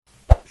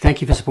Thank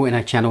you for supporting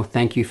our channel.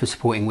 Thank you for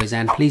supporting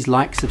Wizan. Please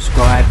like,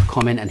 subscribe,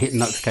 comment, and hit the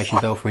notification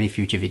bell for any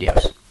future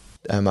videos.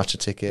 How much a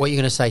ticket? What are you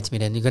going to say to me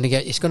then? You're going to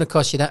get. It's going to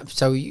cost you that.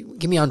 So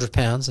give me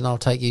 £100 and I'll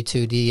take you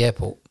to the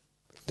airport.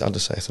 I'll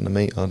just say it's on the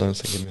meat. I don't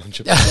think give me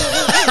 100.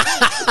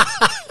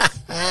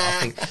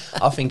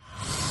 I think.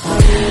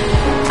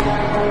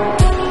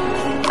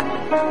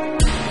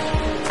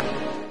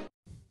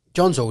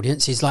 John's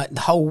audience is like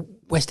the whole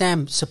West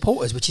Ham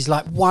supporters, which is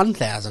like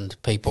 1,000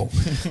 people.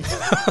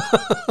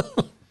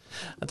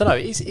 I don't know.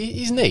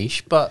 He's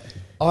niche, but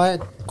I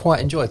quite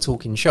enjoy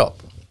talking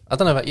shop. I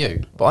don't know about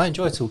you, but I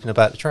enjoy talking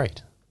about the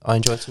trade. I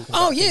enjoy talking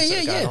about things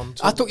that are going on.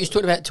 I thought you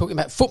were talking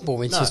about football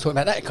instead of talking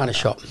about that kind of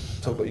shop.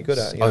 Talk what you're good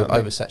at. You know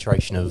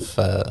Oversaturation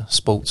of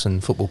sports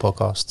and football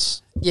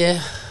podcasts.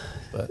 Yeah.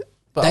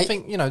 But I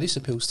think, this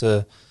appeals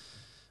to...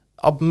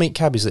 I'll meet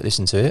cabbies that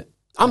listen to it.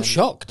 I'm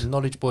shocked.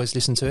 Knowledge boys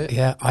listen to it.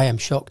 Yeah, I am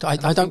shocked. I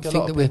don't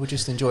think that people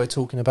just enjoy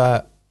talking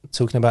about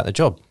the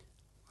job.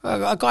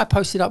 A guy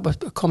posted up a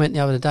comment the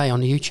other day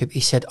on YouTube.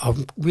 He said,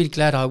 I'm really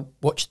glad I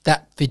watched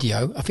that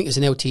video. I think it was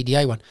an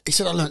LTDA one. He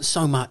said, I learned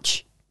so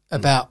much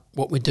about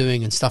what we're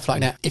doing and stuff like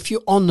that. If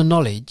you're on the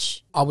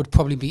knowledge, I would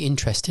probably be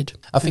interested.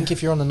 I think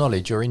if you're on the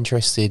knowledge, you're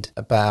interested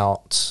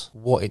about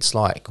what it's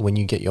like when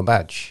you get your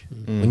badge,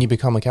 when you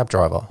become a cab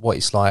driver, what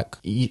it's like.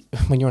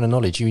 When you're on the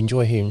knowledge, you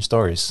enjoy hearing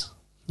stories.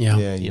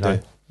 Yeah,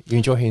 you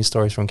enjoy hearing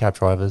stories from cab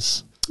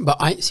drivers. But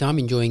I'm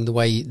enjoying the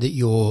way that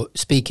you're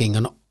speaking,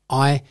 and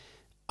I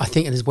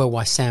think as well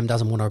why Sam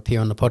doesn't want to appear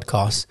on the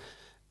podcast.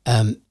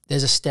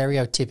 There's a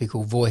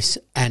stereotypical voice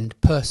and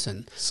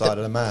person side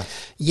of the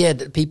math. Yeah,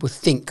 that people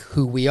think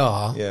who we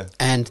are. Yeah.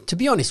 And to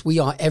be honest, we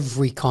are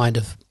every kind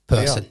of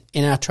person.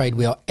 In our trade,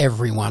 we are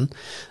everyone.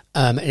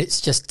 And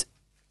it's just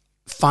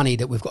funny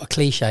that we've got a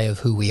cliche of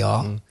who we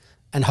are.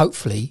 And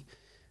hopefully,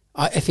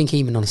 I think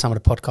even on some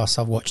of the podcasts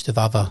I've watched of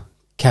other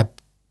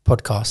cab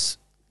podcasts,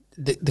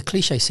 the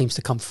cliche seems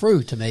to come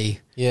through to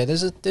me. Yeah,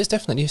 there's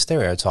definitely a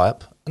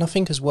stereotype. And I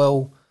think as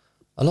well,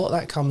 a lot of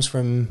that comes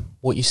from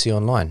what you see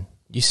online.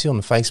 You see on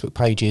the Facebook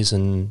pages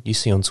and you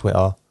see on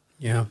Twitter.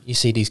 Yeah. You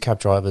see these cab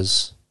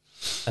drivers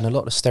and a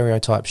lot of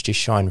stereotypes just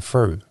shine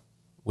through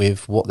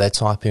with what they're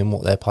typing,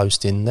 what they're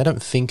posting. They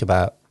don't think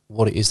about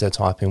what it is they're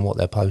typing, what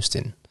they're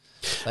posting.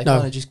 They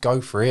kind of just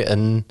go for it.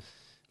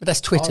 But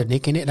that's Twitter,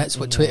 Nick, isn't it? That's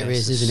what Twitter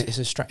is, isn't it?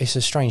 It's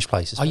a strange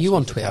place. Are you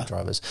on Twitter? Cab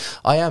drivers.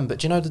 I am,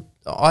 but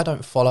I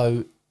don't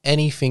follow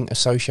anything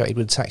associated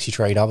with the taxi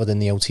trade other than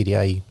the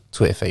LTDA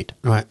Twitter feed.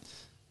 Right.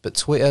 But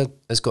Twitter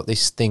has got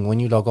this thing when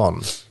you log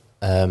on,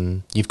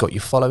 you've got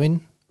your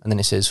following, and then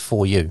it says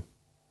for you,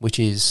 which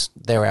is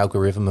their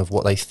algorithm of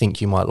what they think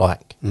you might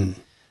like. And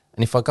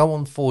if I go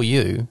on for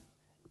you,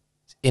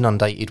 it's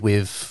inundated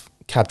with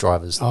cab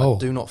drivers that I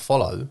do not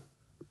follow.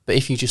 But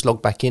if you just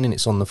log back in and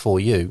it's on the for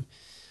you,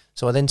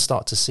 so I then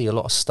start to see a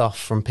lot of stuff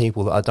from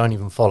people that I don't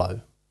even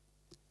follow,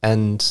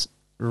 and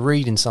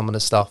reading some of the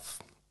stuff,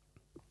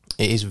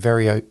 it is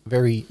very,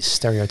 very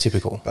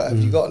stereotypical. But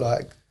have you got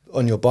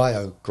on your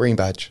bio green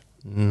badge?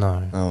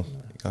 No. Oh.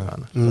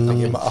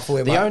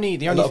 The only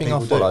thing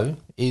I follow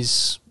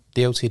is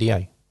the LTDA,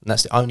 and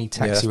that's the only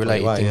taxi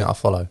related thing that I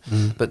follow.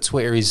 But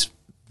Twitter is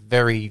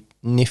very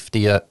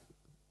nifty at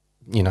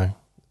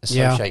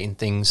associating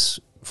things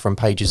from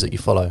pages that you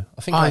follow.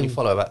 I think I only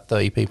follow about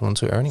 30 people on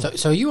Twitter anyway.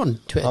 So are you on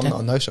Twitter? I'm not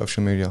on no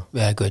social media.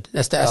 Yeah, good.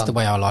 That's the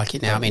way I like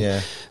it now. I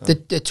mean,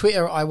 the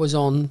Twitter I was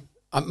on.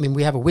 I mean,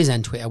 we have a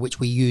Wizan Twitter which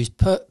we use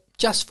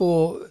just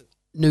for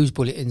news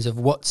bulletins of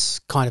what's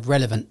kind of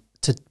relevant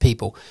to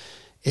people.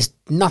 There's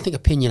nothing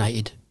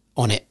opinionated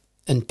on it,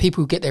 and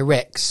people get their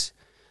recs.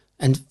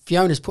 And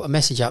Fiona's put a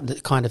message up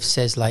that kind of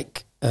says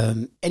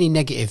any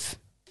negative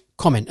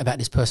comment about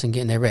this person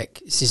getting their rec.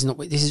 This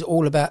is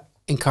all about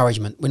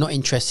encouragement. We're not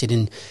interested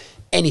in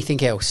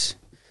anything else.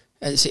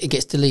 It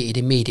gets deleted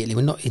immediately.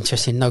 We're not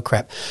interested in no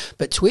crap.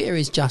 But Twitter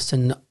is just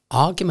an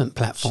argument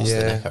platform. It's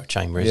the echo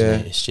chamber,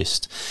 isn't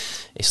it?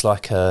 It's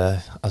like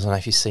I don't know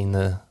if you've seen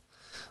the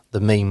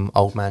meme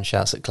 "Old Man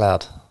Shouts at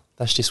Cloud."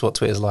 That's just what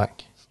Twitter's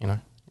like.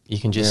 You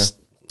can just...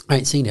 I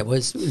ain't seen it.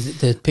 Was it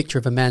the picture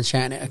of a man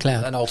shouting at a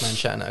cloud? An old man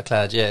shouting at a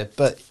cloud, yeah.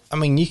 But, I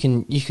mean,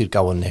 you could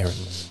go on there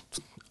and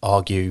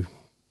argue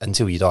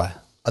until you die.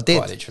 I did.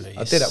 Quite literally.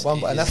 I did at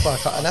one point, and that's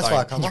why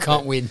I come You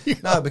can't win.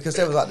 No, because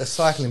there was the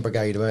cycling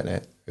brigade, weren't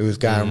it? Who was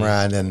going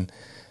around and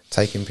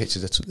taking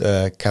pictures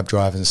of cab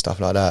drivers and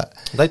stuff like that.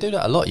 They do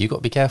that a lot. You've got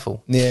to be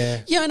careful.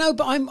 Yeah. Yeah, I know,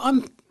 but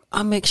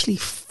I'm actually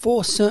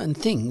for certain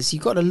things.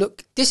 You've got to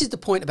look. This is the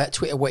point about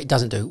Twitter, what it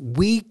doesn't do.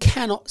 We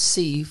cannot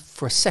see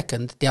for a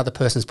second the other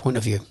person's point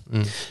of view.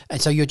 And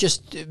so you're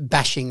just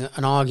bashing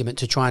an argument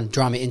to try and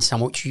drum it in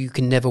somewhere which you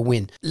can never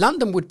win.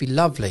 London would be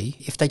lovely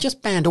if they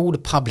just banned all the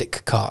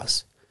public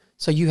cars.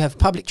 So you have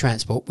public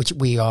transport, which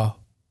we are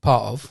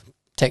part of,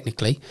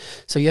 technically.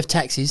 So you have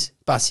taxis,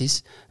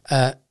 buses,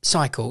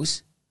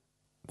 cycles.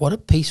 What a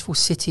peaceful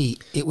city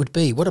it would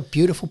be. What a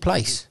beautiful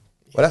place.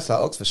 Well, that's like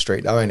Oxford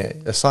Street, though, ain't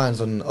it? The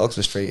signs on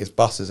Oxford Street is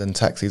buses and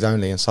taxis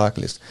only and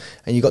cyclists.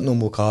 And you got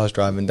normal cars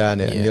driving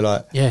down it, and you're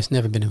like... Yeah, it's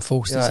never been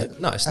enforced, is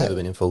it? No, it's never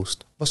been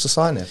enforced. What's the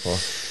sign there for?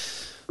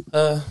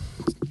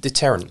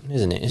 Deterrent,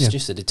 isn't it? It's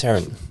just a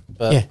deterrent.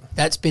 But Yeah,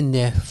 that's been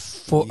there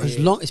for as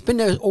long. It's been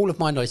there all of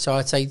my knowledge. So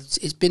I'd say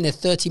it's been there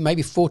 30,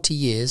 maybe 40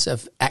 years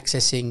of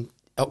accessing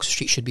Oxford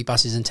Street should be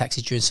buses and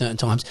taxis during certain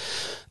times,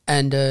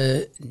 and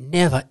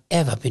never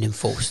ever been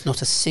enforced.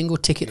 Not a single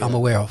ticket I'm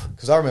aware of.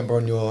 Because I remember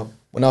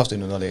when I was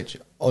doing the knowledge,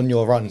 on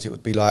your runs, it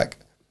would be like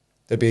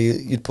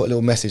you'd put a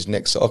little message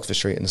next to Oxford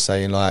Street and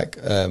saying like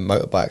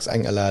motorbikes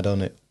ain't allowed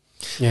on it.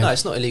 Yeah. no,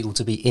 it's not illegal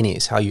to be in it.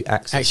 It's how you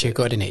access Actually, it.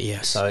 got in it.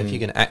 Yes. So if you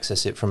can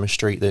access it from a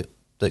street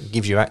that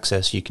gives you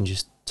access, you can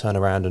just turn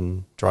around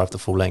and drive the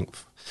full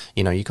length.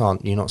 You know,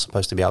 you're not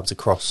supposed to be able to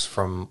cross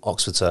from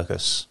Oxford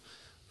Circus,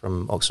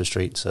 from Oxford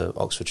Street to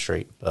Oxford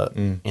Street. But,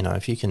 you know,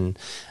 if you can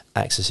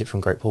access it from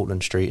Great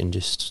Portland Street and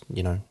just,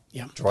 you know,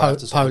 drive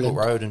to Poland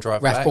Road and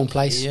drive Rathbone back.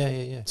 Place.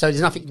 Yeah. So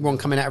there's nothing wrong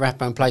coming out of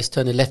Rathbone Place,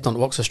 turning left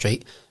onto Oxford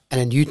Street, and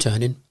then you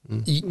turning.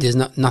 There's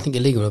nothing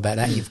illegal about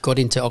that. You've got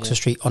into Oxford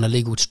Street on a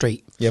legal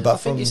street. Yeah, but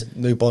from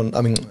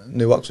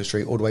New Oxford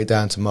Street all the way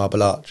down to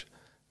Marble Arch,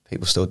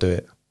 people still do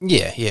it.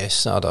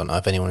 Yes. I don't know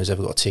if anyone has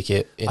ever got a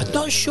ticket. I'm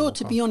not sure,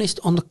 to be honest.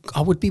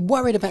 I would be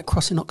worried about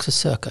crossing Oxford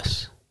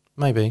Circus.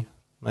 Maybe.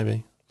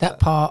 That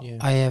part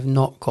I have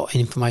not got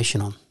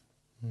information on.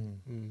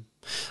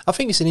 I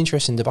think it's an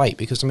interesting debate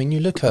because, I mean, you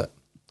look at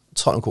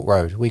Tottenham Court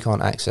Road. We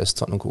can't access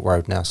Tottenham Court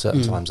Road now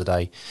certain times a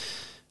day.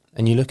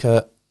 And you look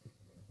at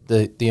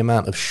the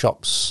amount of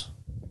shops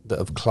that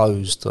have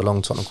closed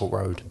along Tottenham Court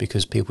Road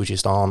because people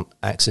just aren't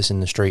accessing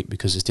the street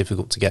because it's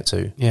difficult to get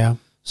to. Yeah.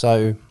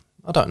 So,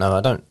 I don't know.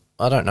 I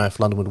don't know if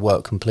London would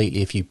work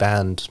completely if you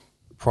banned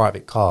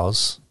private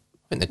cars.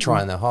 I think they're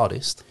trying their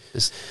hardest.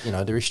 There's, you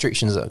know, the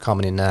restrictions that are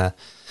coming in now,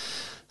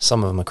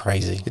 some of them are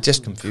crazy. It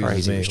just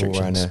confuses me all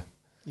around there.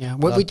 Yeah.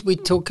 Well, we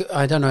talk.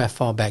 I don't know how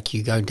far back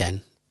you go,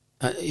 Dan.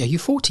 Are you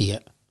 40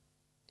 yet?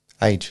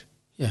 Age?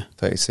 Yeah.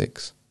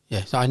 36.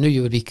 Yeah. So I knew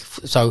you would be.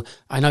 So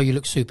I know you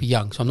look super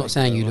young. So I'm not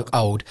saying you look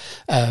old,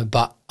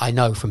 but I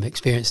know from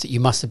experience that you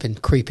must have been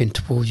creeping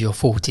towards your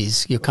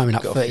 40s. You're coming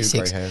up Got 36.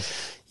 a few grey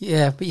hairs.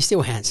 Yeah, but you're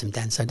still handsome,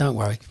 Dan. So don't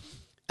worry.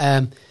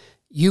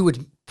 You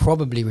would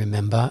probably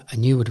remember,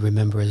 and you would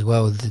remember as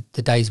well,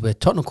 the days where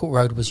Tottenham Court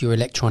Road was your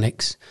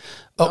electronics.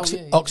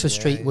 Oxford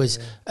Street was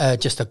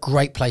just a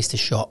great place to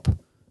shop.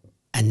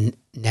 And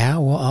now,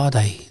 what are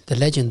they? The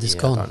legend is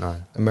gone. I don't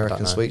know.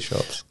 American sweet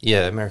shops.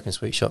 Yeah, American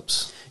sweet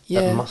shops.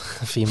 Yeah.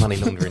 For your money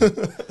laundering.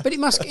 But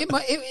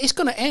it's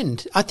going to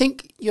end. I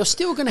think you're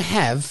still going to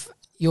have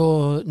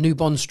your New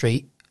Bond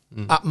Street,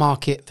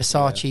 upmarket,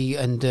 Versace,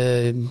 and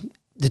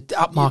the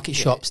upmarket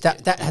shops.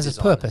 That has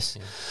a purpose.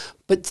 Yeah.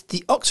 But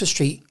the Oxford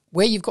Street,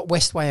 where you've got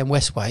Westway and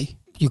Westway,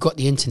 you've got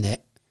the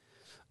internet.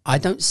 I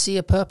don't see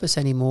a purpose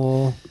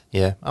anymore.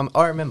 Yeah.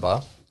 I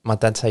remember my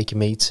dad taking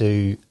me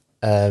to...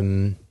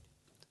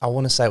 I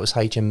want to say it was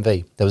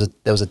HMV. There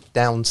was a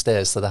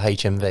downstairs to the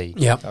HMV.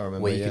 Yeah, I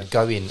remember. Where you could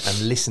go in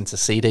and listen to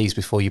CDs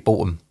before you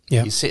bought them.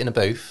 Yeah, you sit in a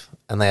booth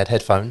and they had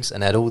headphones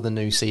and they had all the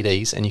new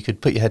CDs, and you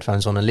could put your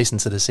headphones on and listen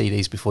to the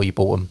CDs before you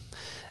bought them.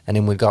 And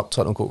then we'd go up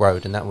Tottenham Court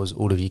Road, and that was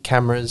all of your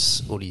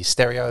cameras, all of your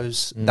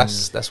stereos.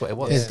 That's what it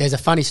was. There's a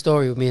funny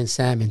story with me and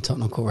Sam in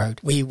Tottenham Court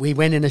Road. We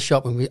went in a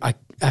shop and I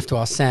have to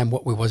ask Sam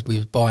what we was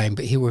buying,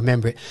 but he'll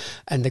remember it.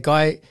 And the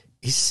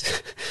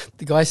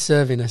guy's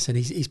serving us, and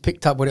he's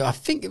picked up I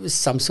think it was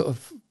some sort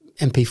of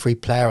MP3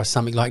 player or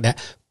something like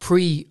that.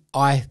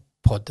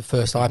 Pre-iPod, the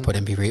first iPod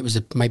MP3. It was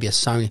maybe a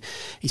Sony.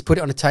 He's put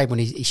it on the table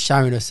and he's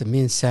showing us, and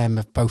me and Sam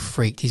have both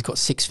freaked. He's got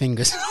 6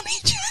 fingers on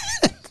each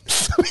hand.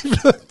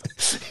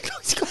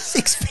 He's got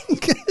 6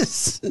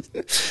 fingers.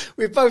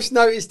 We've both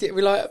noticed it.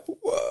 We're like,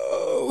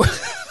 whoa.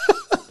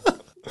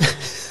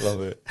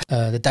 Love it.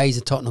 The days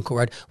of Tottenham Court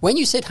Road. When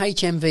you said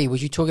HMV,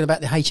 was you talking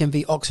about the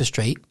HMV Oxford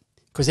Street?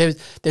 Because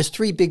there's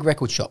 3 big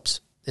record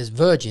shops. There's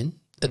Virgin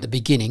at the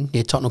beginning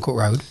near Tottenham Court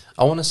Road.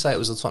 I want to say it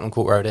was the Tottenham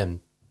Court Road end,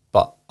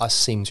 but I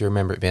seem to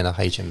remember it being a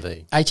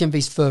HMV.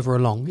 HMV's further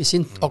along. It's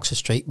in Oxford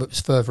Street, but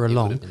it's further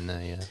along. Been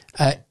there,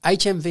 yeah.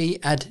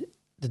 HMV had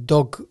the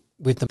dog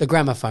with the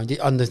gramophone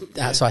on the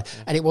outside,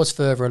 and it was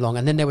further along.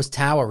 And then there was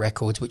Tower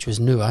Records, which was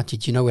newer.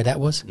 Did you know where that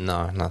was?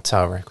 No,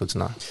 Tower Records,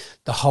 no.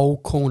 The whole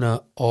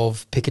corner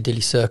of Piccadilly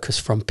Circus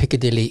from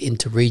Piccadilly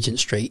into Regent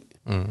Street.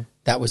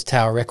 That was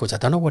Tower Records. I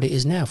don't know what it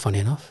is now, funny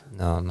enough.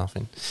 No,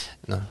 nothing.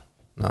 No.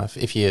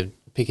 If you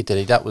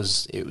Piccadilly, it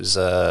was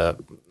a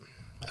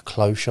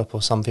clothes shop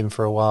or something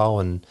for a while,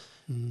 and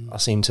I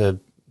seem to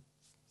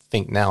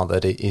think now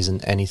that it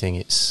isn't anything.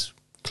 It's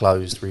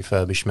closed,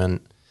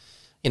 refurbishment.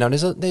 You know,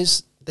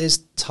 there's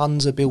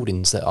tons of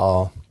buildings that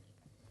are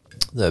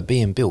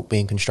being built,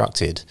 being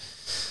constructed.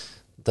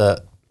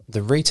 That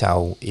the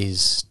retail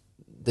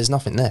there's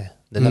nothing there.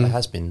 There never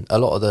has been. A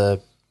lot of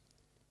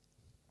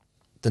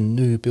the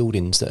new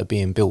buildings that are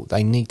being built,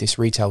 they need this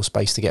retail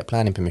space to get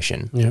planning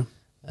permission. Yeah.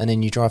 And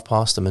then you drive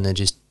past them and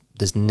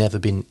there's never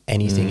been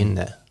anything in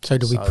there. So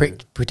do we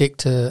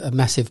predict a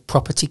massive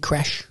property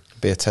crash?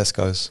 Be a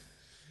Tesco's.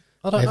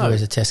 I don't know.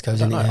 Everywhere's a Tesco's,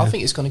 isn't it? I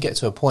think it's going to get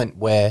to a point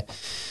where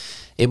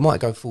it might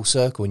go full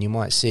circle and you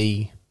might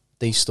see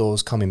these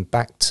stores coming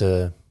back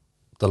to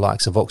the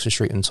likes of Oxford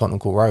Street and Tottenham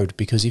Court Road,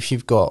 because if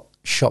you've got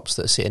shops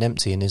that are sitting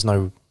empty and there's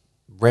no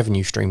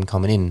revenue stream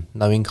coming in,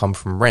 no income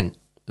from rent,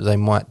 they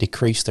might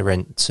decrease the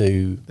rent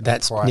to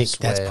That's price Nick.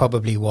 That's where-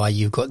 probably why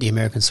you've got the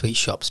American sweet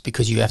shops,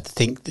 because you have to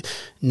think: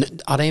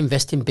 are they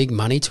investing big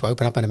money to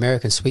open up an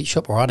American sweet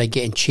shop, or are they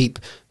getting cheap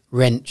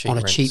rent on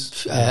a rents. cheap,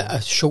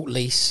 a short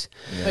lease?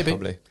 Yeah, Maybe.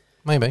 probably.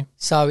 Maybe.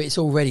 So it's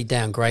already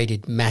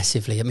downgraded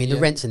massively. I mean, the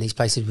rents in these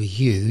places were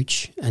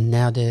huge, and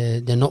now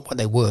they're not what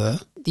they were.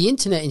 The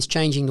internet is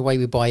changing the way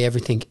we buy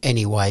everything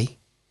anyway.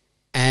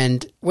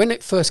 And when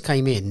it first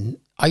came in,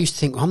 I used to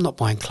think, I'm not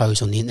buying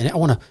clothes on the internet. I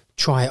want to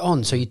try it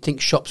on. So you'd think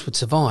shops would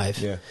survive.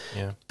 Yeah.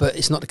 Yeah. But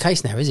it's not the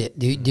case now, is it?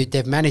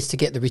 They've managed to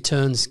get the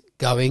returns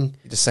going.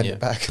 You just send Yeah. it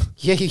back.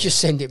 Yeah, you just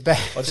send it back.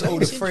 I just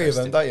order 3 of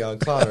them, don't you? And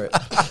clear it.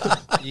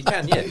 You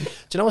can, yeah. Do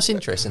you know what's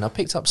interesting? I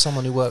picked up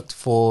someone who worked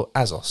for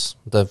ASOS,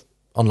 the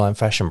online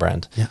fashion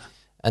brand. Yeah.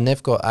 And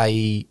they've got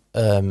a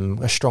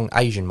strong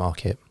Asian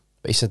market.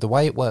 But he said the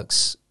way it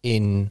works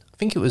in, I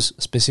think it was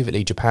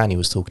specifically Japan he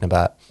was talking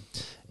about,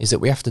 is that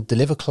we have to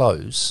deliver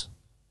clothes.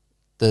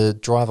 The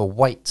driver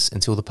waits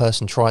until the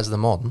person tries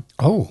them on.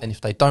 Oh. And if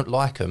they don't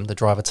like them, the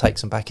driver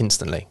takes them back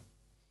instantly.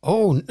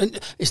 Oh,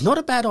 it's not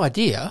a bad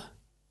idea.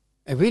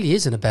 It really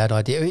isn't a bad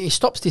idea. It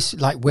stops this,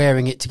 like,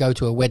 wearing it to go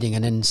to a wedding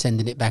and then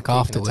sending it back Keeping the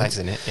afterwards. tags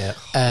in it,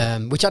 yeah.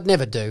 Which I'd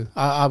never do.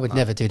 I would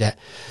never do that.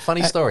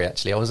 Funny story,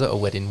 actually. I was at a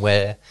wedding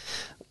where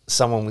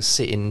someone was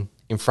sitting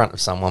in front of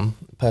someone,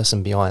 the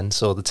person behind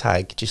saw the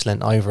tag, just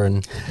leant over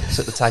and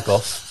took the tag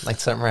off. They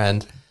turned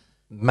around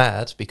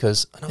mad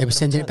because They were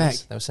sending it back.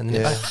 They were sending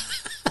it back.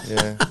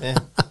 Yeah. Yeah.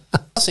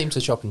 I seem to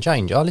chop and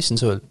change. I listen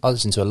to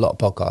a lot of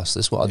podcasts.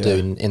 That's what I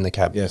do in the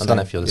cab. Yeah, I don't know same.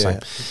 if you're the Yeah. same.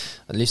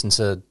 I listen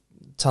to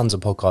tons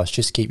of podcasts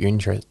just to keep you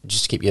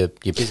just to keep you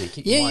busy.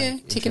 Keep your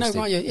mind Ticking over, interested.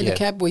 aren't you? In Yeah. the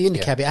cab. Well, you're in the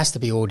Yeah. cab. It has to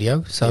be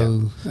audio.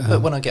 So,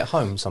 But when I get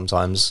home,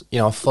 sometimes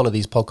I follow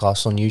these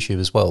podcasts on YouTube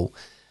as well,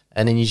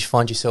 and then you just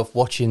find yourself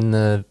watching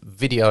the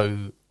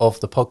video of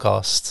the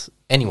podcast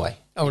anyway.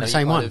 Oh, the you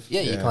same kind one? of-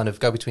 you Yeah. kind of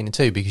go between the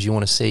two because you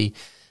want to see.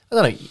 I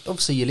don't know.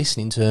 Obviously, you're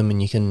listening to them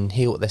and you can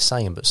hear what they're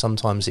saying, but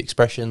sometimes the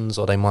expressions,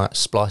 or they might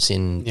splice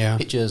in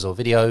pictures or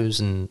videos,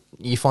 and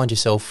you find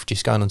yourself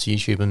just going onto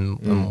YouTube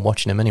and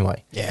watching them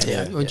anyway.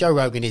 yeah. Well, Joe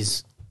Rogan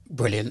is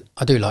brilliant.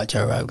 I do like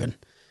Joe Rogan.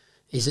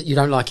 You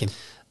don't like him?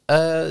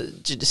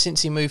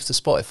 Since he moved to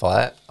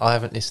Spotify, I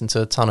haven't listened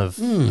to a ton of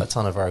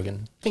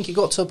Rogan. I think it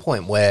got to a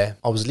point where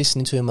I was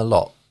listening to him a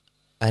lot,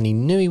 and he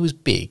knew he was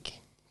big,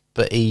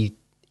 but he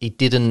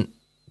didn't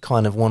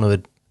kind of want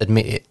to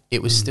admit it.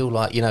 It was still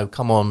like,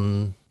 come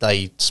on,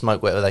 they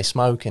smoke whatever they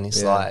smoke, and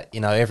it's like,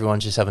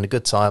 everyone's just having a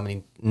good time, and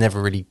he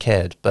never really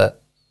cared.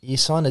 But you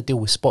sign a deal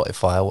with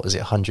Spotify, what is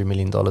it, $100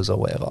 million or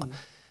whatever,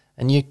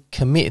 and you're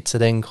committed to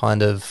then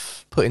kind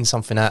of putting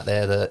something out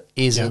there that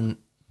isn't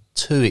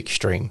too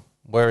extreme.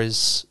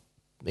 Whereas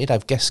he'd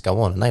have guests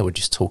go on and they would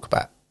just talk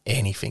about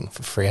anything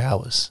for 3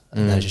 hours,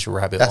 and they just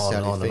rabbit That's on the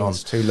and only on thing. and on.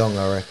 It's too long,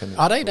 I reckon.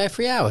 Are they there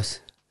 3 hours?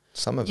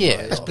 Some of Yeah.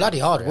 them. That's bloody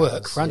hard 3 work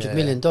hours, for $100 yeah.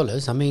 million.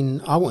 I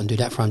mean, I wouldn't do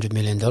that for $100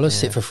 million.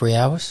 Sit for 3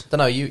 hours. Don't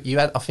know. You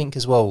had, I think,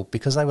 as well,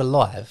 because they were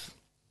live.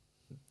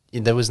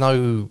 There was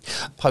no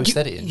post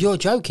editing. You're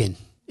joking.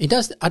 He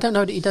does. I don't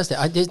know that he does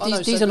that.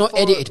 These are not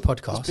edited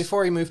podcasts.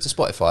 Before he moved to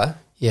Spotify,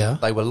 Yeah.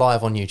 they were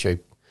live on YouTube.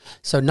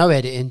 So no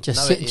editing, just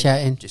No sit editing,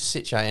 chatting. Just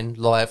sit chatting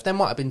live. There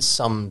might have been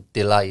some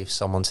delay if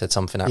someone said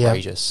something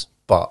outrageous,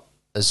 but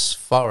as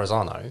far as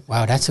I know,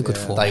 Wow, that's a good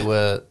format.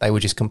 they were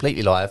just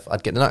completely live.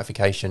 I'd get the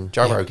notification.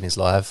 Joe Rogan is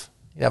live.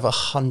 You'd have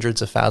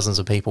hundreds of thousands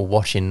of people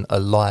watching a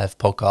live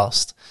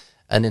podcast,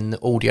 and then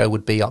the audio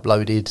would be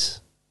uploaded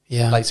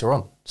later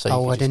on. So you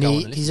could well, just then go on he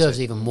and listen deserves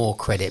to it. even more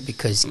credit,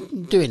 because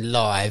doing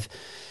live,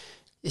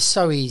 it's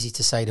so easy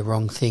to say the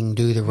wrong thing,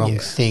 do the wrong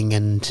thing,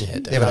 and Yeah,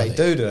 but they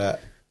do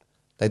that.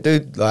 They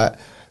do, like,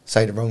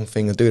 say the wrong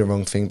thing and do the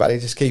wrong thing, but they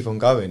just keep on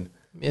going.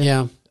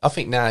 yeah. I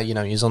think now,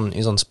 he's on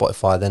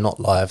Spotify. They're not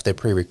live. They're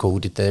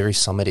pre-recorded. There is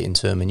some editing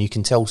to them, and you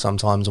can tell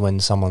sometimes when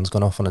someone's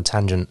gone off on a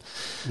tangent,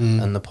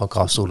 and the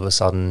podcast all of a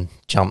sudden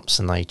jumps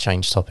and they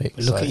change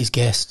topics. Look at his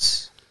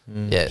guests.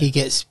 Yeah, He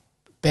gets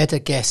better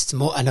guests,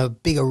 more and a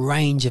bigger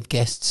range of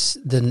guests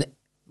than.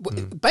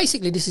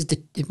 Basically, this is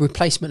the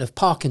replacement of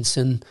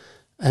Parkinson,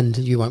 and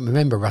you won't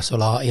remember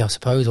Russell Arty, I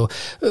suppose, or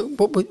who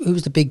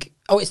was the big?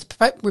 Oh, it's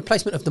the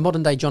replacement of the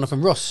modern day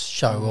Jonathan Ross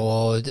show,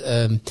 or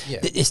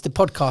it's the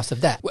podcast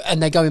of that,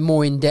 and they go in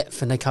more in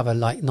depth and they cover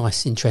like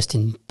nice,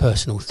 interesting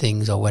personal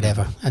things or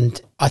whatever.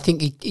 And I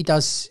think he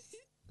does.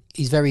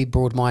 He's very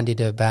broad minded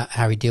about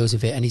how he deals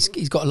with it, and he's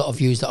got a lot of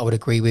views that I would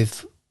agree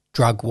with,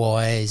 drug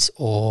wise,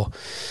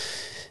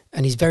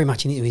 and he's very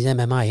much into his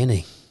MMA, isn't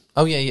he?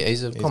 Oh yeah,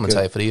 he's a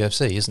commentator good. for the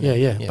UFC, isn't Yeah,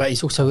 he? yeah. But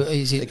he's also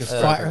is it a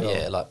fighter?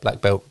 Yeah, like black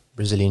belt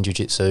Brazilian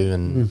jiu-jitsu,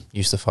 and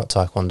used to fight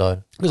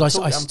taekwondo. Because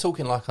I'm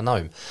talking like I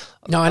know.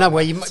 No, I know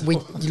where a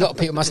lot of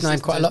people must know him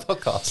quite a lot.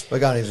 Podcast. We're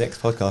going to his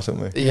next podcast,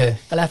 aren't we? Yeah,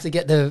 They'll have to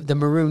get the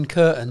maroon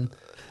curtain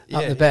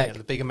up the back.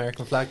 the big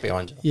American flag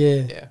behind you.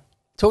 Yeah. Yeah.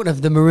 Talking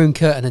of the maroon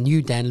curtain, and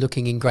you, Dan,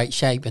 looking in great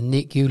shape, and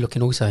Nick, you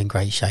looking also in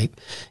great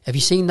shape. Have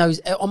you seen those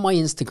on my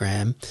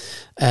Instagram?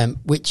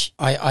 Which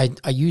I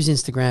use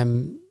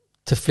Instagram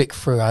to flick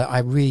through. I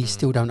really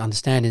still don't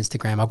understand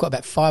Instagram. I've got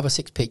about 5 or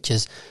 6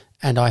 pictures,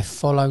 and I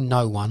follow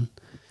no one.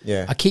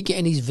 Yeah. I keep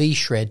getting these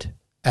V-Shred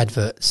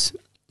adverts.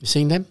 You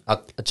seen them? Do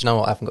you know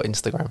what? I haven't got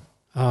Instagram.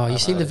 Oh, you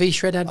seen the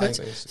V-Shred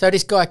adverts? So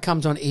this guy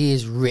comes on, he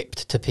is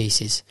ripped to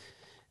pieces.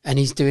 And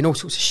he's doing all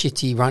sorts of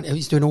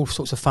he's doing all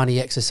sorts of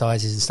funny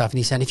exercises and stuff. And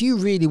he's saying, if you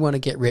really want to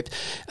get ripped,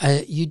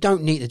 you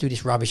don't need to do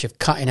this rubbish of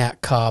cutting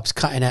out carbs,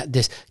 cutting out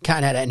this,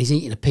 cutting out that. And he's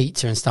eating a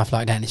pizza and stuff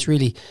like that. And it's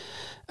really...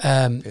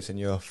 pissing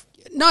you off.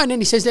 No, and then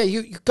he says, there,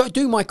 you got to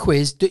do my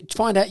quiz,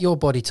 find out your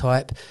body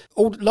type.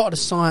 A lot of the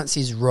science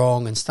is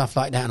wrong and stuff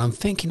like that. And I'm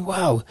thinking,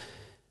 wow,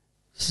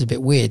 this is a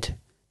bit weird.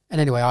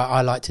 And anyway,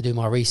 I like to do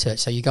my research.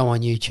 So you go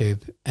on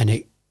YouTube and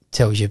it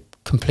tells you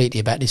completely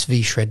about this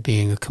V-Shred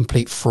being a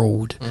complete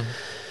fraud.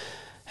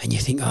 And you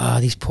think,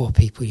 these poor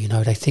people,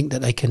 they think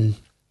that they can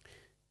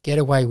get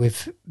away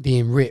with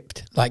being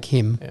ripped like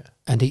him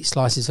and eat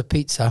slices of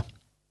pizza.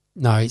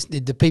 No, it's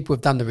the people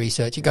who've done the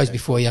research. It goes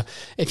before you.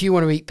 If you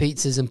want to eat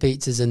pizzas,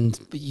 and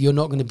you're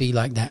not going to be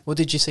like that. Well,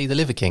 did you see the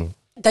Liver King?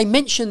 They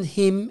mentioned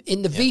him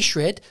in the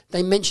V-Shred.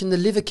 They mentioned the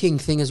Liver King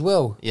thing as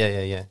well.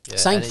 Yeah.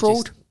 Same and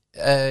fraud?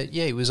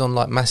 He was on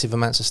like massive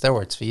amounts of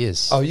steroids for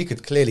years. Oh, you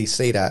could clearly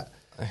see that.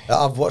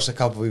 I've watched a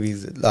couple of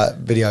his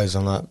videos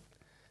on like,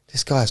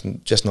 this guy's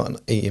just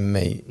not eating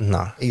meat.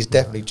 No. He's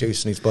definitely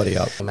juicing his body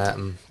up. Came out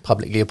and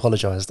publicly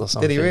apologised or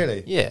something. Did he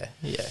really? Yeah.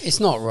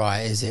 It's not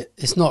right, is it?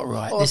 It's not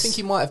right. Well, I think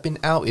he might have been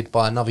outed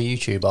by another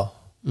YouTuber.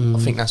 I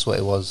think that's what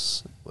it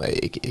was.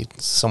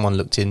 Someone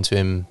looked into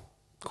him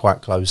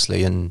quite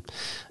closely and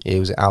he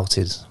was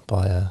outed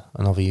by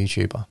another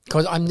YouTuber.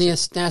 Because I'm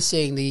now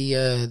seeing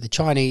the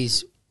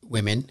Chinese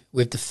women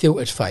with the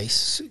filtered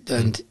face.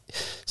 And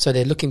so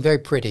they're looking very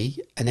pretty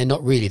and they're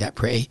not really that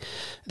pretty.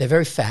 They're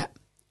very fat.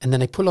 And then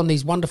they pull on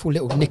these wonderful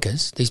little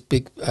knickers, these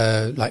big,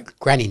 like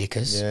granny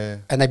knickers,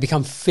 and they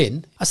become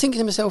thin. I was thinking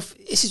to myself,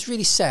 this is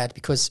really sad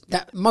because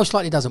that most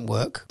likely doesn't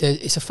work.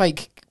 It's a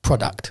fake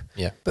product.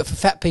 Yeah. But for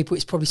fat people,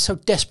 it's probably so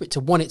desperate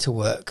to want it to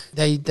work.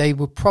 They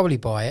will probably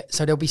buy it.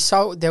 So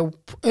they'll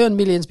earn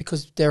millions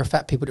because there are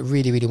fat people that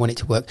really, really want it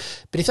to work.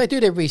 But if they do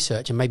their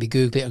research and maybe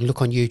Google it and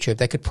look on YouTube,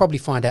 they could probably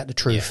find out the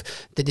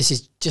truth that this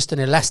is just an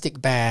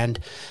elastic band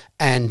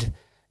and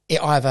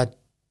it either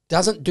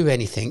doesn't do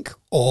anything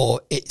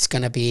or it's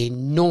going to be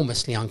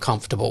enormously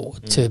uncomfortable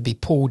to be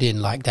pulled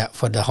in like that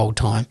for the whole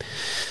time.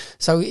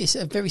 So it's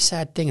a very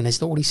sad thing, and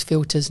there's all these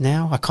filters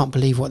now. I can't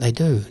believe what they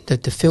do.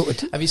 The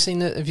filter. Have you seen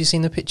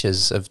the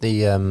pictures of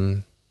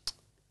the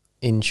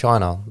in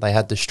China? They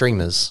had the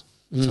streamers,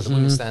 so the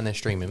women stand there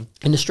streaming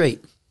in the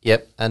street.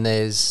 Yep, and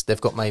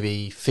they've got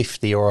maybe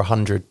 50 or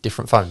 100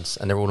 different phones,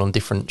 and they're all on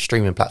different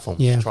streaming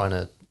platforms, trying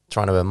to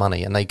earn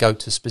money, and they go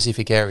to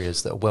specific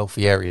areas that are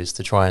wealthy areas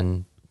to try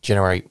and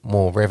generate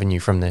more revenue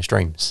from their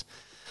streams.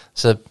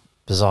 It's a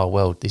bizarre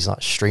world, these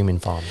like streaming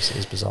farms. It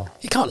is bizarre.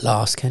 It can't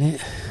last, can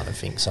it? I don't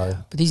think so.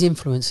 But these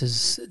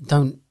influencers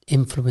don't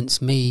influence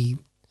me,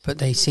 but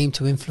they seem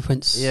to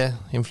influence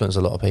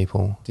a lot of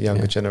people. The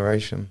younger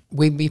generation.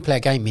 We play a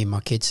game, me and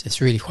my kids.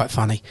 It's really quite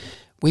funny.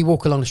 We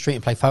walk along the street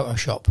and play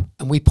Photoshop,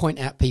 and we point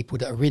out people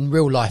that are in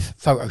real life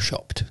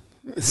Photoshopped.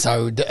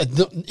 So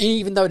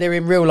even though they're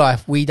in real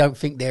life, we don't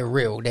think they're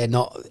real. They're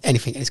not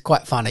anything. It's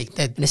quite funny.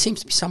 There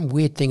seems to be some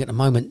weird thing at the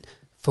moment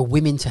for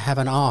women to have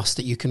an arse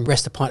that you can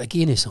rest a pint of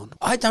Guinness on.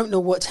 I don't know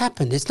what's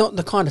happened. It's not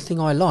the kind of thing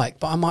I like,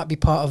 but I might be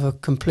part of a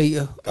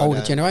complete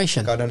older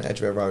generation. Go down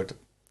Edgware Road,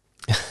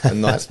 the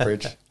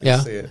Knightsbridge. Yeah.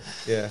 See it.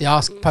 Yeah. The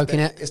arse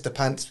poking out. It's the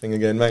pants thing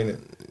again, ain't it?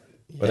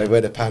 Where they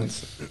wear the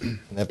pants and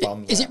their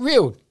bums. Is it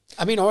real?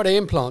 I mean, are they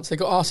implants? They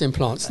got arse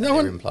implants.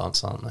 They're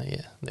implants, aren't they?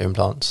 Yeah, they're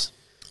implants.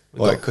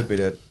 Well, it could be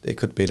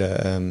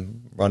the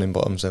running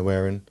bottoms they're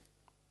wearing.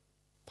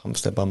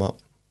 Pumps their bum up.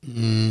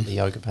 The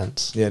yoga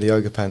pants. Yeah, the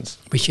yoga pants.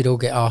 We should all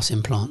get arse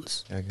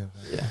implants.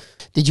 Yeah.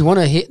 Did you want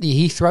to hit the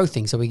Heathrow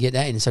thing so we get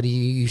that in? So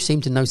you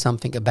seem to know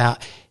something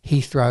about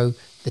Heathrow,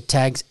 the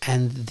tags,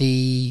 and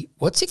the...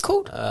 What's it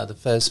called? The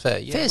Fares Fair.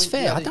 Yeah, Fares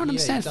Fair. I don't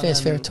understand Fares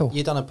Fair at all.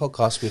 You done a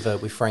podcast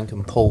with Frank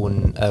and Paul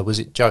and was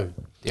it Joe?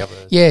 The other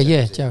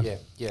Joe.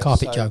 Yeah.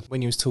 Carpet Joe.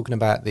 When he was talking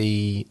about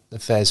the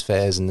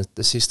Fares and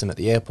the system at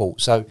the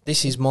airport. So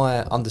this is my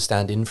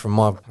understanding from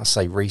my, I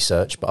say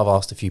research, but I've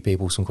asked a few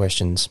people some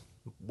questions.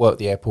 Worked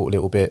the airport a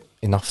little bit,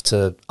 enough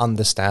to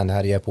understand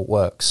how the airport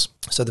works.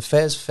 So the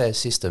Fares Fair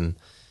system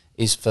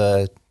is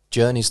for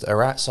journeys that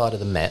are outside of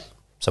the Met,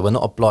 so we're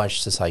not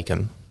obliged to take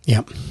them.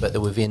 Yeah. But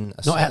they're within...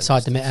 Not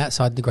outside the Met,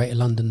 outside the Greater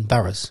London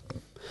boroughs.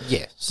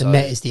 Yeah. The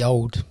Met is the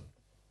old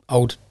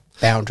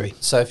boundary.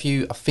 So if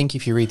you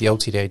read the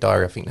LTDA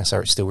diary, I think that's how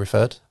it's still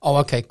referred. Oh,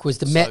 okay, because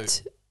the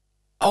Met...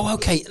 Oh,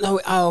 okay.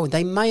 No,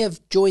 they may have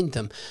joined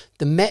them.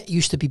 The Met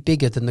used to be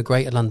bigger than the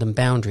Greater London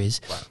boundaries.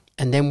 Right.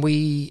 And then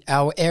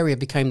our area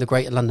became the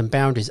Greater London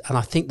boundaries, and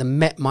I think the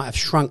Met might have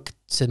shrunk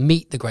to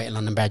meet the Greater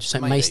London boundaries, so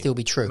it may still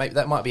be true.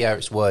 That might be how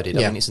it's worded.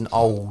 I mean, it's an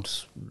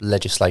old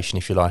legislation,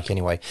 if you like,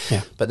 anyway.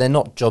 Yeah. But they're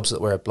not jobs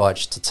that we're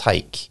obliged to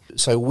take.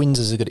 So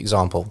Windsor's a good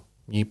example.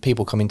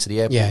 People come into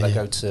the airport, they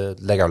go to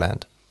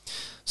Legoland.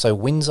 So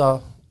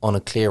Windsor on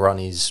a clear run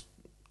is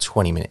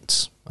 20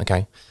 minutes,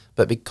 okay?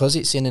 But because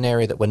it's in an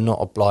area that we're not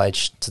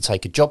obliged to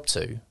take a job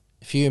to,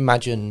 if you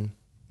imagine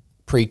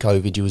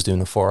pre-COVID, you was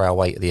doing a 4-hour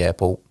wait at the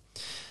airport,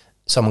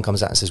 someone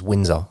comes out and says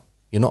Windsor,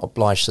 you're not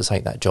obliged to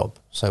take that job.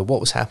 So what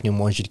was happening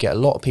was you'd get a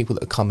lot of people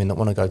that come in that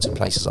want to go to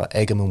places like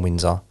Egham and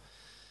Windsor.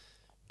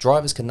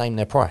 Drivers can name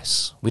their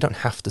price. We don't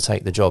have to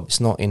take the job.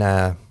 It's not in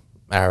our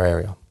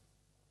area.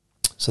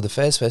 So the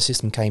fares fare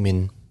system came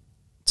in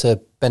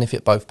to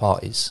benefit both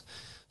parties.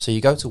 So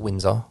you go to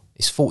Windsor,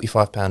 it's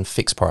 £45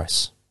 fixed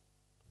price.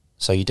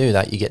 So you do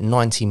that, you get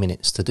 90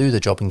 minutes to do the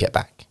job and get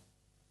back.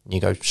 You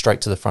go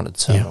straight to the front of the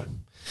terminal. Yeah.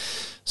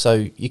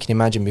 So you can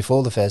imagine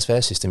before the fares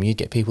fare system, you'd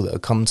get people that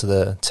would come to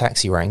the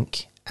taxi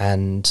rank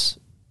and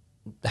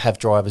have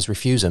drivers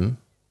refuse them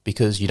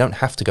because you don't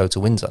have to go to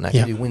Windsor. Now, if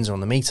you do Windsor on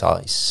the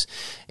meter,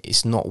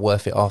 it's not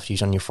worth it after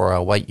you've done your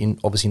 4-hour wait. You're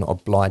obviously not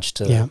obliged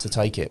to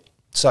take it.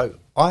 So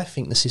I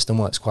think the system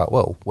works quite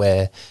well,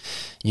 where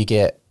you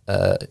get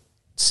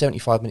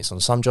 75 minutes on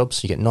some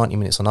jobs, you get 90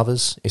 minutes on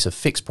others. It's a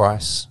fixed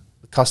price.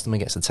 The customer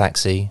gets a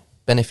taxi,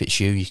 benefits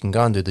you. You can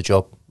go and do the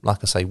job. Like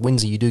I say,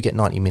 Windsor, you do get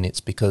 90 minutes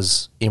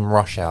because in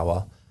rush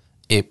hour,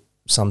 it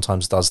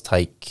sometimes does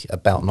take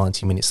about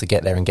 90 minutes to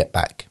get there and get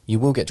back. You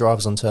will get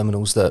drivers on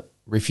terminals that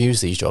refuse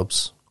these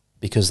jobs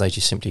because they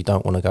just simply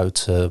don't want to go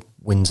to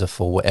Windsor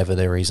for whatever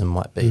their reason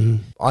might be.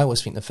 Mm-hmm. I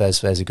always think the fares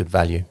fare is a good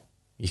value.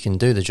 You can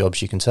do the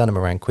jobs, you can turn them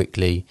around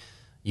quickly,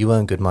 you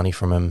earn good money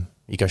from them,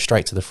 you go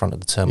straight to the front of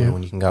the terminal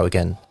and you can go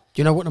again.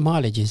 Do you know what the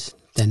mileage is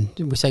then?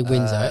 We say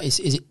Windsor, is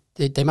it?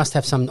 They must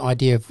have some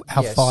idea of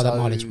how far that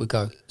mileage would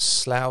go.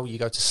 Slough, you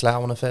go to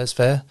Slough on a fares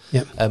fare.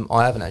 Yep.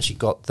 I haven't actually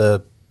got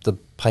the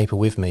paper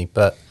with me,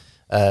 but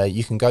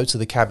you can go to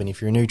the cabin.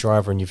 If you're a new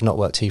driver and you've not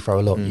worked Heathrow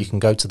a lot, you can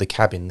go to the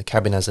cabin. The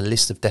cabin has a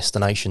list of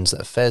destinations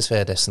that are fares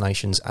fare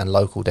destinations and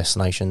local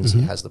destinations.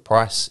 Mm-hmm. It has the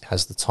price, it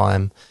has the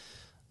time.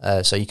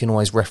 So you can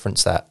always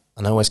reference that.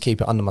 And I always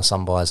keep it under my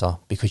sun visor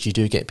because you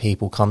do get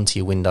people come to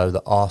your window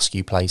that ask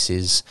you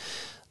places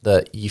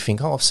that you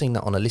think, oh, I've seen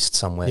that on a list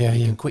somewhere.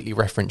 You can quickly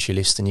reference your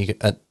list, and you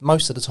get,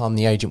 most of the time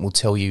the agent will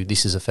tell you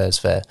this is a fares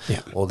fare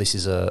or this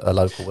is a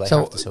local. They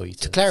have to tell you.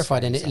 To clarify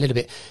then a little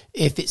bit,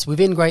 if it's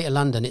within Greater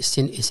London, it's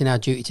in our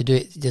duty to do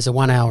it. There's a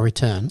 1-hour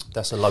return.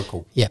 That's a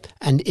local. Yep.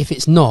 And if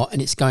it's not, and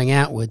it's going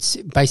outwards,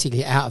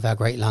 basically out of our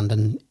Greater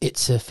London,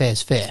 it's a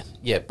fares fare.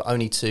 Yeah, but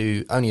only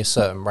a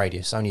certain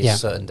radius, only a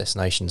certain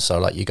destination. So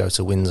like you go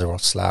to Windsor or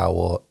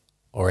Slough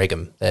or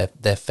Egham,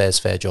 they're fares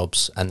fare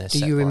jobs, and they're Do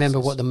you remember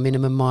what the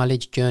minimum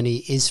mileage journey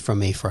is from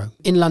Heathrow?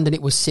 In London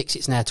it was 6,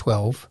 it's now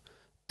 12,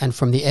 and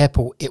from the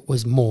airport it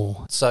was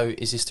more. So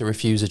is this to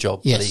refuse a job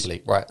Yes.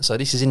 legally? Right, so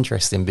this is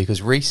interesting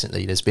because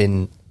recently there's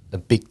been a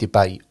big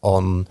debate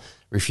on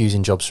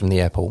refusing jobs from the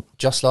airport.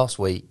 Just last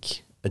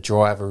week, a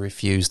driver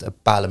refused a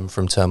Balham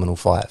from Terminal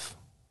 5.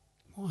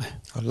 Why?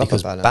 I love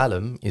Because a Balham.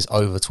 Balham is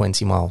over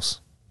 20 miles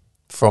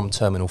from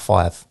Terminal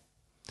 5.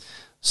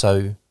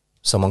 So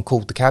someone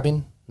called the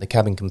cabin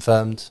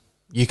confirmed,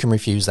 you can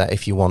refuse that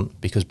if you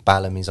want because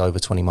Balham is over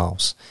 20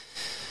 miles.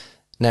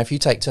 Now, if you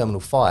take Terminal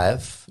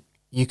 5,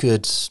 you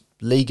could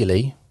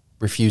legally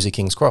refuse a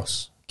King's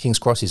Cross. King's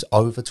Cross is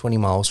over 20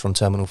 miles from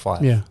Terminal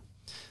 5. Yeah.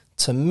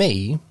 To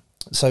me,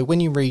 so when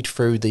you read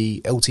through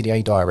the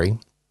LTDA diary,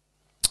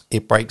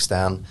 it breaks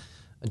down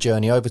a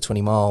journey over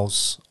 20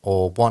 miles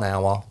or 1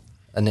 hour,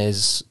 and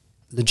there's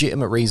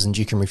legitimate reasons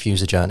you can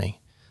refuse a journey.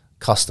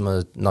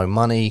 Customer no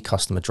money,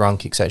 customer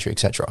drunk, etc.,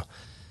 etc.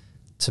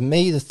 To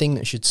me, the thing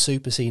that should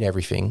supersede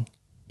everything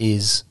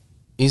is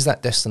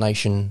that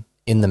destination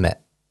in the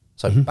Met.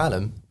 So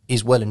Balham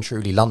is well and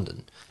truly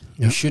London.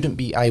 You shouldn't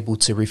be able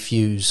to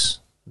refuse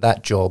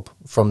that job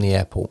from the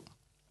airport.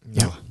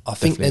 Yeah, I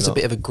think there's a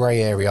bit of a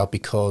grey area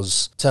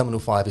because Terminal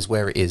 5 is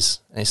where it is.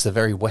 And it's the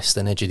very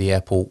western edge of the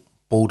airport,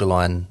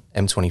 borderline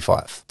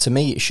M25. To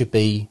me, it should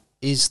be,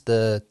 is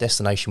the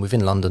destination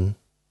within London?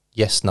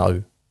 Yes,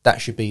 no. That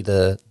should be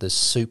the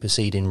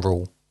superseding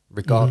rule,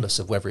 regardless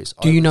of whether it's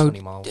over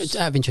 20 miles.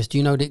 Out of interest, do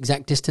you know the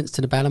exact distance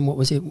to the Balham? What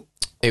was it?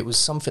 It was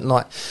something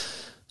like...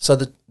 So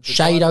the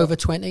shade driver, over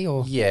 20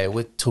 or? Yeah,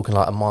 we're talking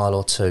like a mile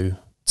or two.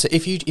 So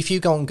if you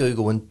go on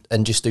Google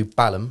and just do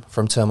Balham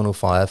from Terminal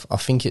 5, I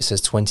think it says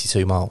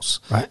 22 miles.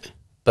 Right.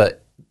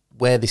 But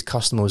where this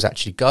customer was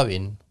actually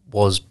going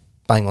was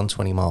bang on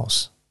 20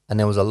 miles. And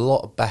there was a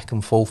lot of back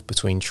and forth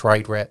between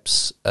trade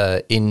reps.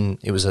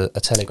 It was a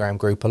Telegram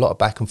group, a lot of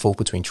back and forth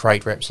between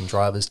trade reps and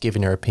drivers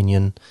giving their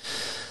opinion.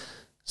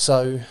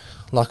 So,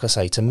 like I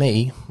say, to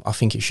me, I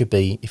think it should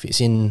be, if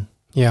it's in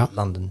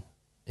London,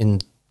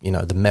 in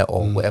the Met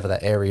or whatever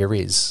that area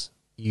is,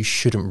 you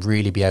shouldn't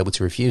really be able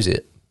to refuse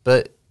it.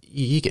 But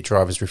you get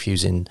drivers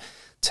refusing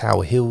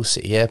Tower Hill,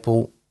 City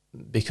Airport,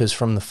 because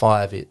from the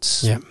 5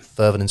 it's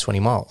further than 20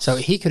 miles. So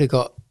he could have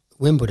got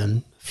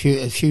Wimbledon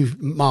a few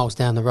miles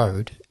down the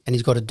road, and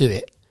he's got to do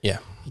it. Yeah.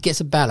 He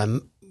gets a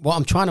Balham. What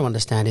I'm trying to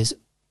understand is,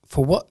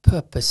 for what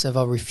purpose have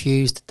I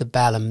refused the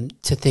Balham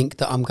to think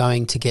that I'm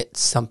going to get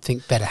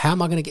something better? How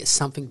am I going to get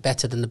something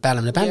better than the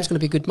Balham? The Balham's going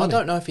to be good money. I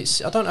don't know if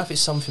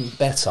it's something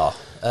better.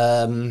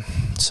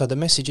 So the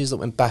messages that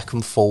went back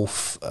and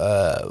forth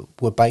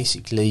were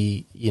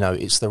basically,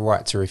 it's the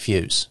right to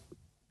refuse.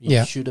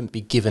 You shouldn't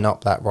be giving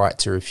up that right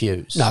to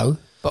refuse. No,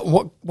 but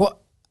what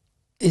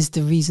is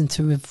the reason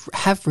to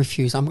have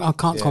refused? I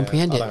can't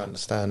comprehend it. I don't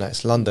understand that.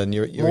 It's London.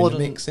 You're in the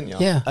mix, aren't you?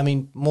 Yeah. I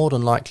mean, more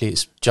than likely,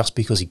 it's just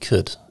because he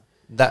could.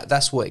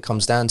 That's what it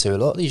comes down to. A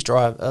lot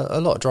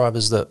of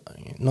drivers that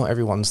not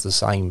everyone's the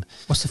same.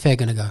 What's the fare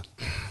going to go?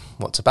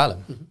 What, to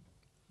Balham? Mm-hmm.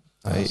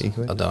 80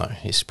 quid. I don't know.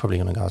 It's probably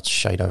going to go a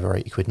shade over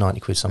 80 quid, 90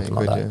 quid, something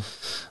like that.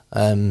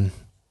 Yeah.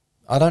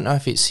 I don't know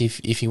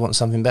if you want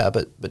something better,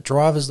 but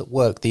drivers that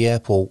work the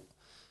airport,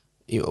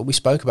 we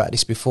spoke about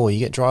this before. You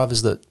get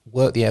drivers that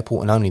work the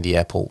airport and only the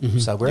airport. Mm-hmm.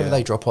 So wherever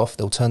they drop off,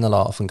 they'll turn the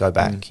light off and go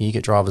back. Mm. You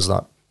get drivers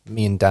like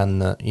me and Dan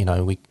that,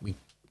 we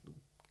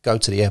go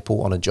to the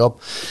airport on a job,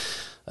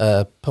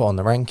 put on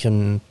the rank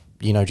and,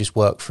 just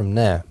work from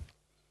there.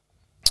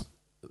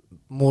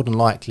 More than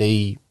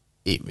likely,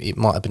 it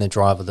might have been a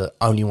driver that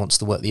only wants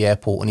to work the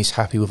airport and he's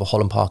happy with a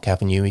Holland Park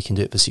Avenue. He can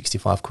do it for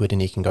 65 quid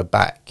and he can go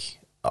back.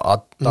 I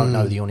don't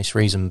know the honest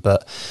reason,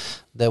 but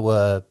there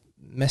were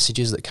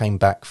messages that came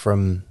back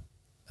from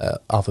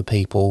other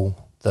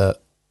people that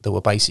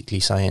were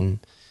basically saying,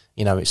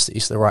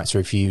 it's the right to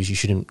refuse. You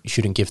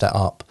shouldn't give that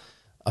up.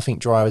 I think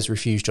drivers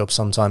refuse jobs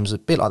sometimes a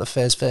bit like the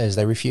fares.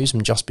 They refuse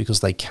them just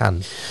because they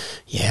can.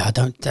 Yeah,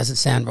 doesn't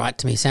sound right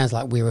to me. It sounds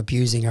like we're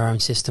abusing our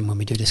own system when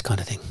we do this kind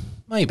of thing.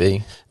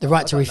 Maybe. The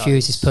right to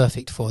refuse is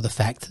perfect for the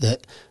fact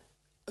that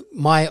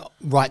my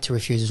right to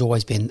refuse has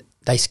always been,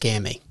 they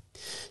scare me.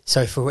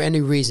 So if for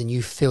any reason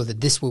you feel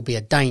that this will be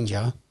a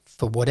danger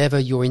for whatever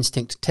your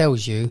instinct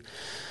tells you,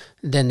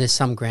 then there's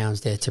some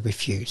grounds there to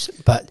refuse.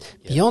 But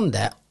beyond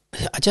that,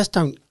 I just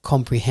don't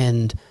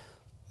comprehend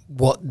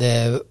what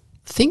their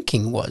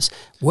thinking was.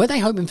 Were they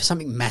hoping for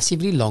something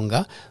massively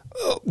longer?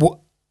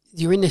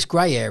 You're in this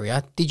grey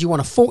area. Did you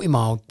want a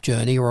 40-mile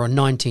journey or a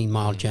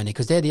 19-mile journey?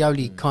 Because they're the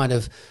only kind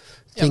of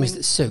things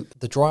that suit.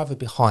 The driver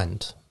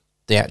behind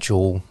the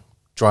actual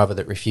driver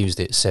that refused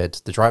it said,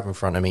 the driver in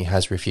front of me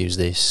has refused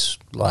this,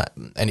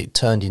 and it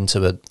turned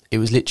into it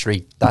was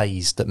literally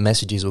days that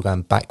messages were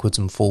going backwards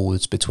and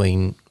forwards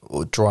between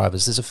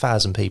drivers. There's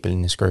 1,000 people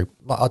in this group.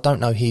 I don't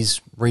know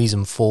his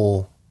reason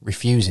for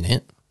refusing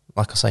it.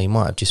 Like I say, he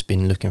might have just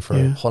been looking for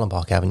a Holland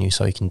Park Avenue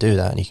so he can do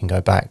that and he can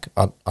go back.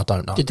 I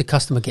don't know. Did the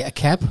customer get a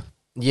cab?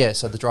 Yeah,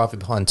 so the driver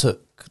behind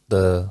took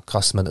the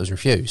customer that was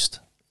refused.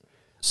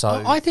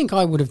 So I think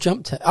I would have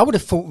jumped it. I would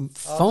have thought,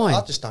 fine.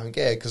 I just don't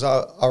get it because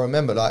I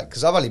remember,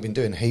 because I've only been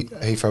doing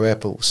Heathrow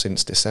Airport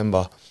since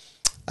December.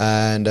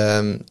 And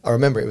I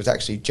remember it was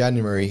actually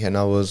January and it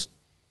was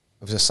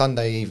a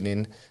Sunday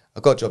evening. I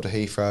got a job to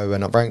Heathrow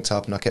and I ranked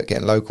up and I kept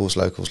getting locals.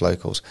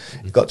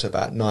 Mm-hmm. It got to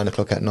about 9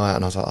 o'clock at night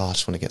and I was like, I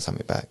just want to get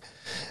something back.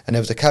 And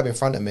there was a cab in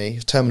front of me,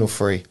 Terminal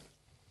 3.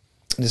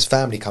 And this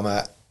family come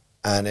out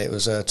and it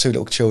was 2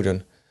 little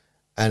children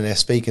and they're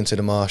speaking to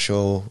the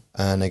marshal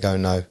and they go,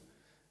 no.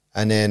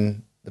 And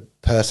then the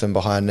person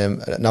behind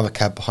them, another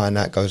cab behind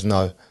that goes,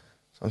 no.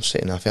 So I'm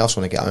sitting there, I think I just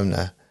want to get home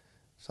there.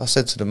 So I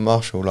said to the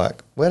marshal,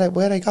 where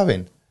are they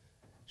going?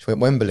 She went,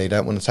 Wembley, they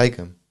don't want to take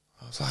them.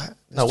 I was like...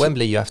 No,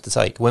 Wembley you have to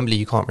take. Wembley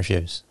you can't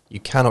refuse. You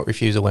cannot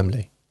refuse a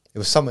Wembley. It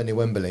was somewhere near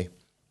Wembley.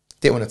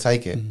 Didn't want to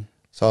take it. Mm.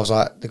 So I was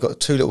like, they've got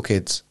 2 little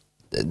kids.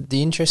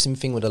 The interesting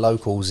thing with the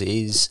locals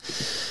is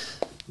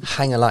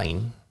Hanger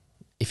Lane.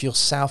 If you're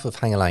south of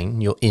Hanger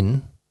Lane, you're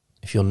in.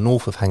 If you're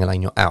north of Hanger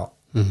Lane, you're out.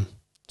 Mm.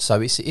 So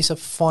it's a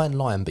fine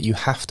line, but you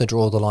have to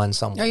draw the line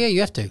somewhere. Oh, yeah, you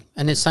have to.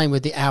 And it's same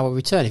with the hour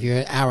return. If you're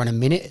an hour and a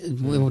minute,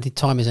 the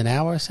time is an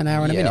hour, it's an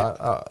hour and a minute.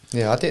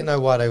 I didn't know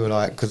why they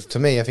were because to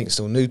me, I think it's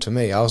still new to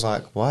me. I was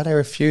like, why are they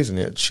refusing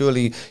it?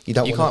 Surely you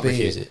don't want to be...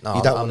 refuse it. No,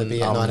 you don't want to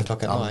be at 9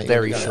 o'clock at night. I'm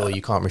very sure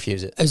you can't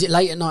refuse it. Is it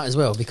late at night as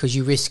well? Because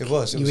you risk, it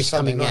was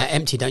coming out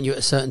empty, don't you, at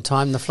a certain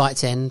time, the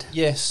flights end?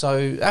 Yeah, so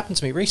it happened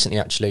to me recently,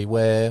 actually,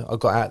 where I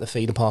got out of the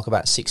feeder park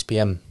about 6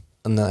 p.m,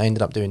 and I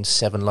ended up doing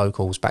 7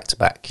 locals back to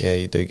back. Yeah,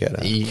 you do get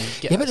that.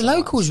 But the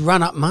locals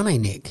run up money,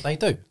 Nick. They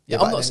do.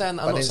 Yeah, I'm not saying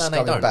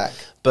they don't. Back.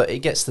 But it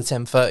gets to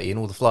 10:30 and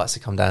all the flights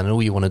have come down, and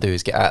all you want to do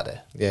is get out of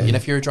there. Yeah.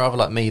 If you're a driver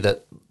like me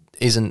that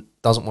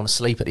doesn't want to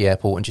sleep at the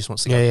airport and just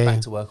wants to go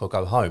back to work or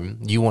go home,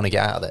 you want to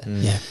get out of there.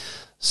 Mm. Yeah.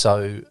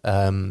 So,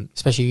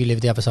 especially you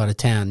live the other side of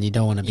town, you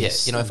don't want to be... Yeah,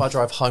 if I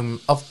drive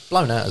home, I've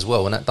blown out as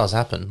well, and that does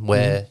happen,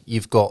 where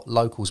you've got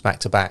locals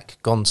back to back,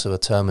 gone to a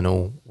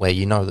terminal where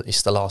you know that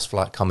it's the last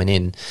flight coming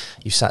in,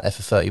 you've sat there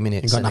for 30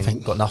 minutes and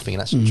got nothing,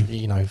 and that's,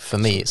 for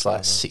me, it's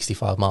like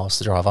 65 miles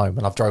to drive home,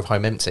 and I've drove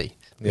home empty.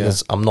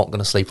 Because I'm not going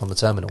to sleep on the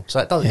terminal.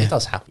 So it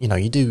does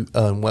happen. You do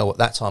earn well at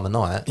that time of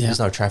night. Yeah. There's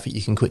no traffic.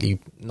 You can quickly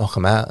knock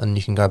them out and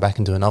you can go back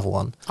and do another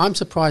one. I'm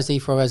surprised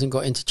Heathrow hasn't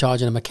got into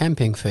charging them a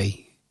camping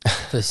fee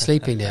for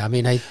sleeping there. I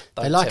mean, they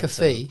like a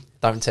fee.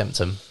 Don't tempt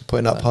them.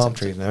 Putting up palm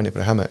trees now, only for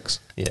the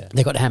hammocks. Yeah.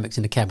 They got the hammocks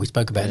in the cab. We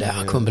spoke about that.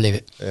 I couldn't believe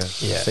it.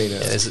 Yeah.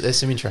 There's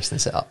some interesting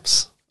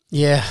setups.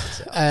 Yeah.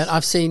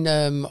 I've seen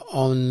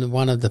on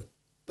one of the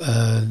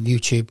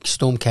YouTube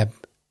Stormcab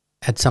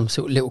had some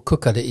sort of little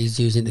cooker that he's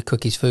using to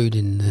cook his food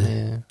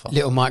in,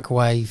 little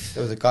microwave.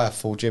 There was a guy at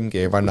full gym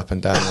gear running up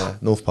and down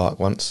North Park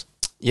once.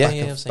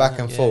 back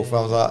and forth.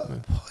 I was like,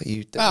 what are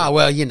you doing? Oh,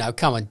 well, you know,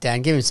 come on,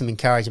 Dan, give him some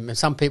encouragement.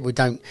 Some people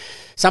don't.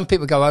 Some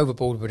people go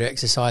overboard with their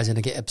exercise and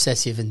they get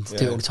obsessive and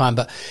do it all the time.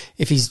 But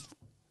if he's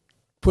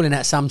pulling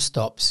out some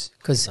stops,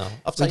 because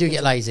we do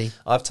get lazy.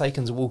 I've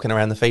taken to walking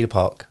around the feeder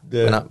park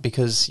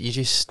because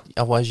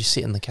otherwise you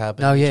sit in the cab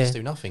and you just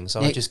do nothing.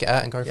 So I just get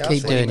out and go for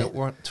keep doing it.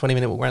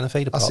 20-minute walk around the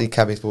feeder park. I see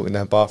cabbies walking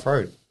down Bath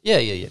Road. Yeah.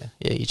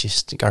 You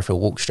just go for a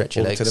walk, stretch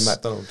your legs. To the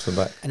McDonald's and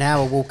back. An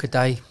hour walk a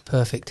day,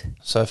 perfect.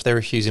 So if they're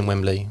refusing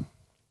Wembley...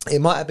 It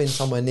might have been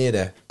somewhere near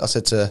there. I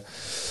said to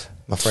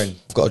my friend,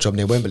 I've got a job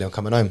near Wembley, I'm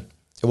coming home.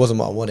 It wasn't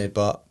what I wanted,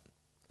 but...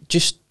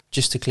 Just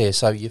to clear,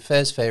 so your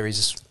fares fare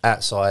is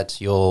outside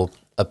your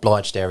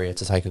obliged area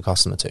to take a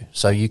customer to.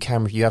 So you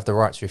have the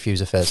right to refuse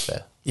a fares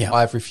fare. Yeah.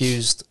 I've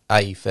refused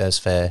a fares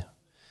fare,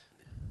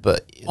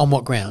 but... On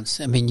what grounds?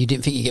 I mean, you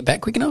didn't think you'd get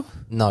back quick enough?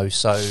 No,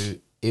 so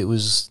it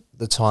was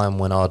the time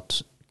when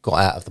I'd got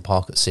out of the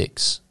park at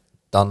 6,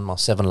 done my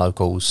 7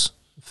 locals,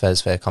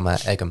 fares fare come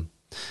out Egham.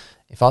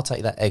 If I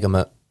take that Egham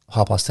at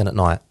 10:30 at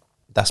night,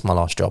 that's my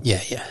last job.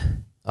 Yeah.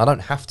 I don't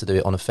have to do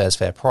it on a fares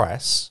fare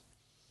price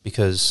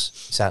because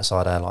it's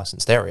outside our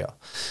licensed area.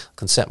 I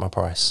can set my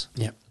price.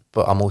 Yeah.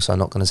 But I'm also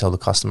not going to tell the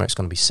customer it's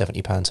going to be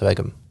 £70 to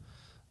Egham.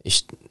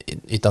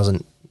 It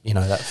doesn't,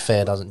 that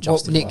fare doesn't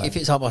justify. Well, Nick, if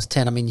it's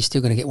 10:30, I mean, you're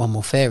still going to get one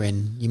more fare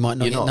in. You might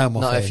not get no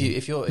more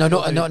fare.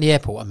 Not in the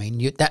airport. I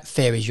mean, that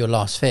fare is your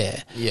last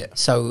fare. Yeah.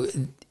 So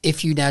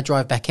if you now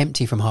drive back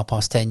empty from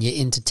 10:30, you're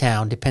into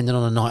town, depending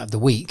on the night of the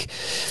week,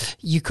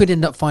 you could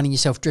end up finding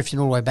yourself drifting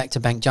all the way back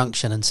to Bank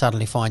Junction and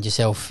suddenly find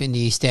yourself in the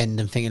East End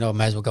and thinking, I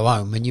may as well go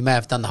home. And you may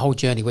have done the whole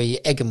journey where your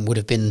Egham would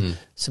have been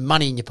some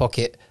money in your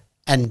pocket,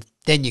 and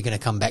then you're going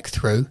to come back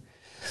through.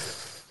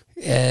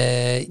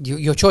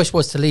 Your choice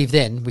was to leave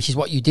then, which is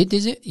what you did,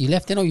 is it? You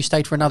left then, or you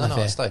stayed for another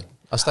fare?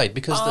 I stayed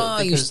because...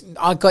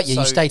 I got you.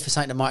 So, you stayed for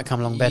something that might come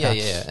along better.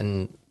 Yeah,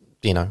 and...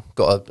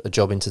 got a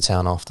job into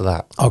town after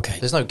that. Okay.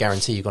 There's no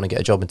guarantee you're going to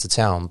get a job into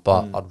town,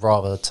 but I'd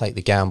rather take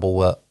the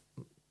gamble at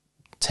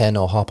 10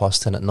 or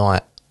 10:30 at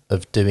night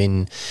of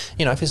doing,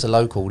 if it's a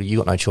local, you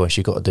got no choice.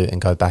 You've got to do it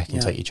and go back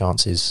and take your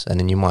chances, and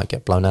then you might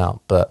get blown out.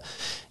 But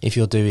if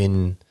you're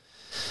doing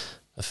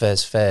a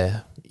fares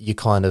fare, you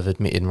kind of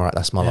admitting, right,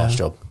 that's my last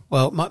job.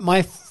 Well,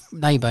 my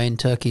neighbour in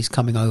Turkey's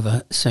coming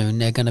over soon.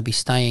 They're going to be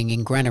staying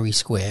in Granary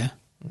Square.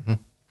 Mm-hmm.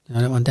 You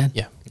know that one, Dan?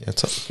 Yeah,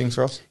 King's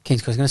Cross.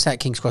 King's Cross. I was going to stay at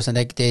King's Cross, and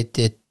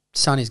their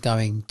son is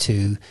going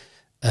to...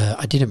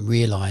 I didn't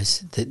realise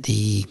that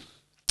the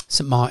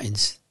St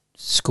Martin's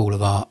School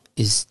of Art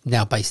is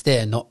now based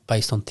there, not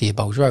based on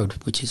Theobald's Road,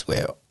 which is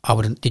where I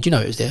wouldn't... Did you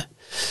know it was there?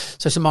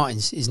 So St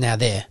Martin's is now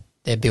there.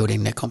 They're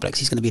building their complex.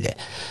 He's going to be there.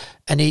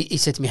 And he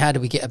said to me, how do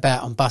we get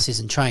about on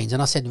buses and trains?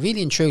 And I said,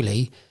 really and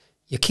truly,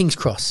 you're King's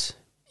Cross.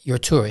 You're a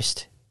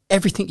tourist.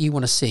 Everything you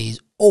want to see is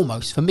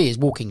almost, for me, is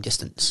walking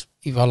distance.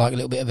 If I like a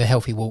little bit of a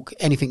healthy walk,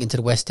 anything into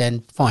the West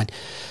End, fine.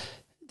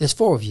 There's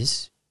 4 of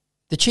yous.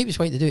 The cheapest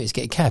way to do it is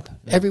get a cab.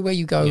 Yeah. Everywhere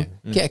you go,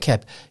 get a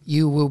cab.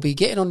 You will be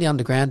getting on the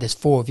underground. There's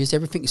 4 of yous.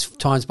 Everything is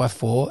times by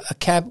 4. A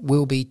cab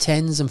will be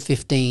 10s and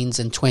 15s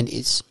and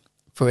 20s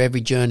for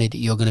every journey that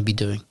you're going to be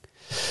doing.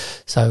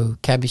 So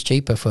cab is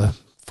cheaper for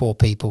 4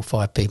 people,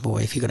 5 people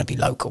if you're going to be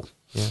local.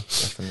 Yeah,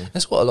 definitely.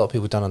 That's what a lot of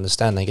people don't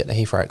understand. They get the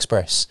Heathrow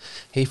Express.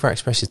 Heathrow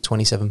Express is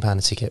 £27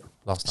 a ticket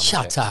last time I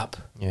checked. Shut up.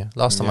 Yeah,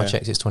 last time I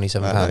checked it's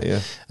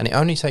 £27. And it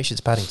only takes you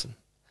to Paddington.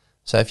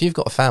 So if you've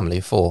got a family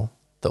of 4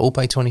 that all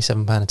pay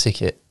 £27 a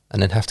ticket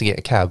and then have to get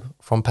a cab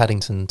from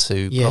Paddington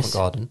to Covent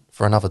Garden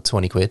for another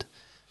 20 quid,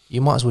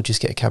 you might as well just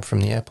get a cab from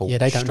the airport. Yeah,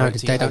 they don't know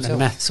the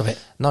maths of it.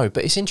 No,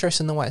 but it's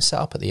interesting the way it's set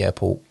up at the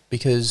airport,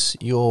 because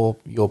if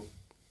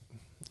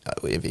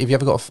you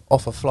ever got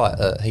off a flight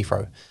at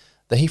Heathrow,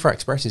 the Heathrow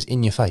Express is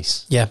in your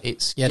face. Yeah.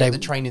 It's the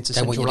train into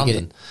central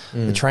London.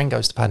 The train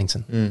goes to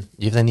Paddington.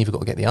 You've then either got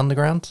to get the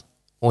underground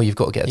or you've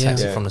got to get a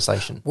taxi from the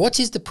station. What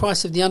is the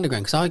price of the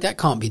underground? Because that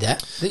can't be that.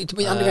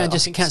 The underground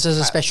just counts as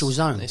a special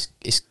zone.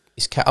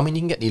 I mean,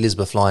 you can get the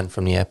Elizabeth line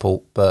from the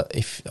airport, but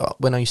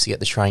when I used to get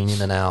the train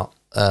in and out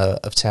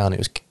of town,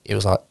 it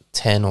was like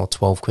 10 or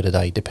 12 quid a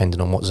day,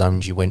 depending on what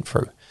zones you went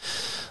through.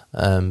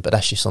 But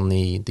that's just on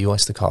the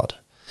Oyster card.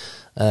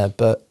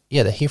 But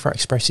yeah, the Heathrow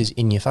Express is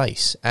in your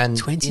face, and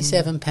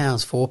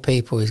 £27 for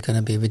people is going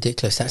to be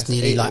ridiculous. That's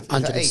nearly like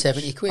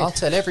 170 quid. I'll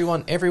tell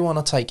everyone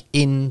I take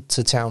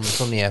into town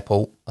from the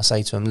airport, I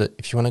say to them, look,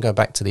 if you want to go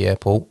back to the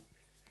airport,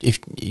 if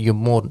you're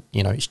more,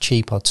 it's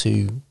cheaper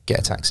to get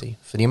a taxi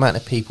for the amount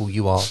of people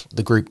you are,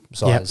 the group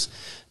size.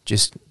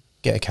 Just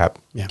get a cab.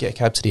 Yeah. Get a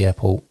cab to the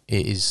airport.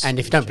 It is. And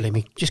if you don't believe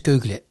me, just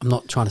Google it. I'm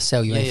not trying to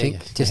sell you anything.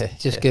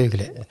 Just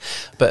Google it. Yeah.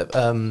 But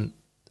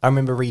I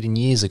remember reading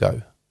years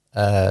ago.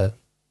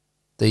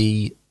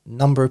 The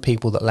number of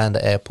people that land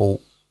at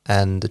airport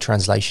and the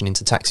translation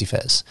into taxi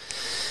fares.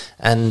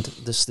 And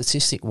the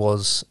statistic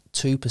was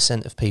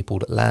 2% of people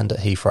that land at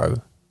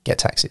Heathrow get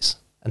taxis,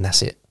 and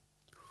that's it.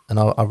 And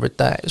I read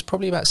that. It was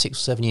probably about 6 or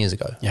 7 years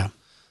ago. Yeah.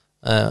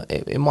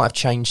 It might have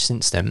changed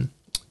since then.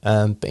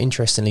 But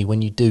interestingly,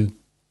 when you do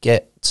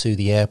get to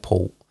the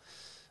airport,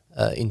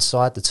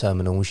 inside the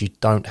terminals, you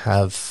don't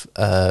have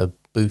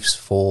booths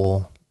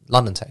for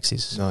London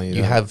taxis. No, you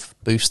you don't. have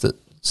booths that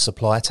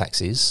supply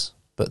taxis,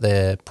 but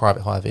they're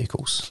private hire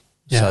vehicles.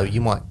 Yeah. So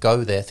you might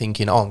go there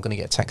thinking, "Oh, I'm going to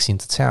get a taxi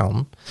into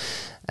town,"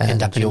 and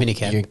End up in a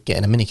minicab. You're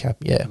getting a minicab,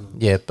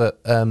 yeah. But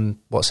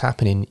what's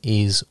happening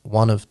is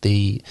one of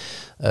the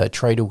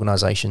trade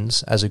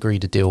organisations has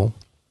agreed a deal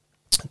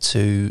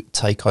to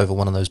take over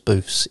one of those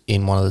booths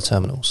in one of the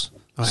terminals.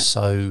 Right.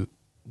 So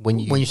when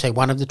you say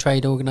one of the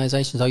trade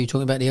organisations, are you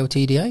talking about the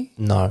LTDA?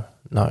 no.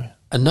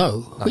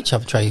 No. Which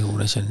other trade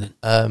organisation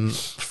then?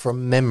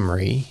 From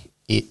memory,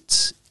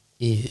 it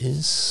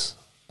is.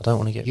 I don't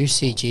want to get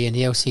UCG and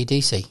the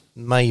LCDC.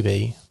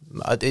 maybe.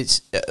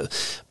 It's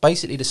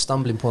basically the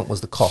stumbling point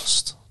was the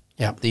cost.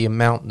 Yeah. The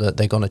amount that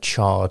they're going to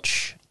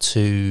charge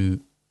to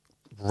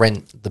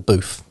rent the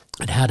booth.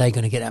 And how are they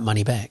going to get that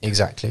money back?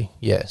 Exactly.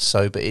 Yeah.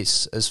 So, but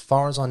it's, as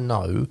far as I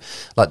know,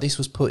 like this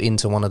was put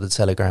into one of the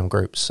Telegram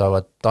groups, so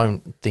I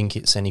don't think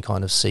it's any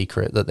kind of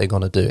secret that they're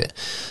going to do it.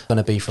 It's going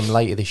to be from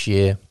later this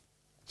year.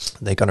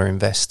 They're going to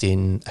invest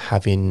in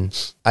having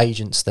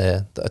agents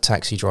there that are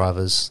taxi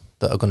drivers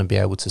that are going to be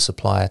able to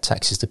supply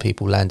taxis to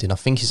people landing. I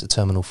think it's at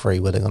Terminal 3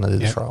 where they're going to do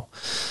the trial.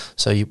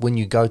 So when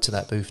you go to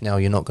that booth now,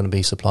 you're not going to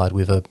be supplied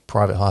with a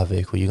private hire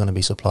vehicle. You're going to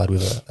be supplied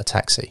with a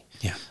taxi.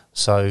 Yeah.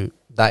 So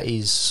that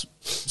is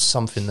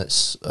something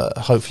that's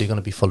hopefully going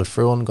to be followed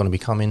through on, going to be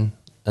coming,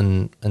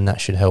 and that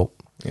should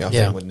help. Yeah, I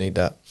think we'd need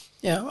that.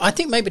 Yeah, I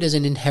think maybe there's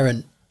an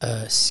inherent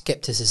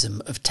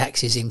scepticism of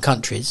taxis in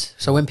countries.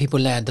 So when people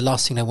land, the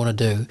last thing they want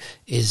to do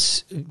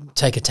is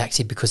take a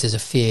taxi because there's a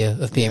fear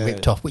of being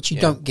ripped off, which you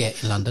don't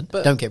get in London.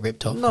 But don't get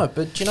ripped off. No,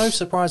 but do you know,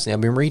 surprisingly,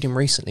 I've been reading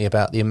recently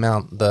about the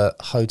amount that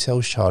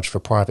hotels charge for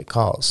private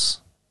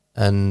cars,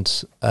 and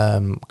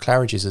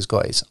Claridge's has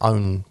got its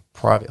own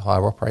private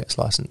hire operator's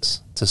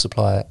license to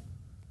supply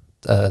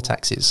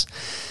taxis.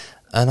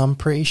 And I'm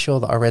pretty sure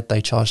that I read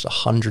they charged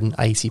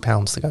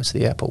 £180 to go to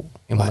the airport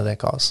in one of their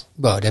cars.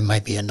 Well, there may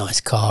be a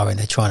nice car and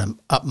they're trying to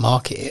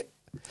upmarket it.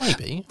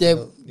 Maybe.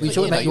 We were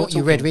talking about you're what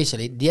you read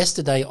recently.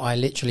 Yesterday, I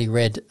literally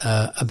read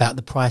about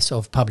the price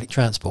of public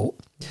transport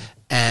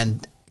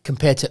and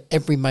compared to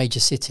every major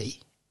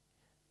city,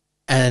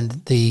 and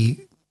the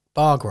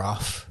bar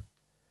graph,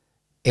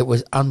 it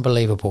was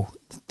unbelievable.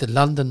 The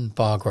London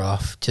bar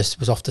graph just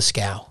was off the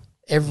scale.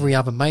 Every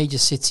other major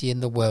city in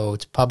the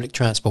world, public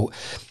transport,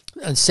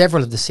 and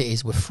several of the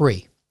cities were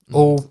free.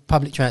 All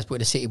public transport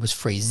in the city was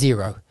free,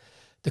 zero.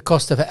 The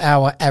cost of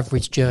our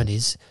average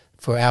journeys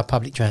for our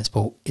public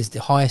transport is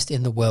the highest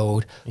in the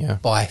world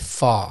by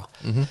far.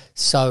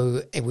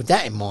 So with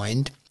that in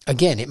mind,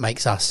 again, it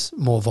makes us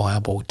more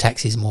viable,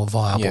 taxis more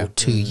viable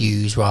to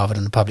use rather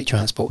than the public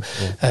transport.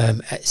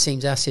 It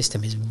seems our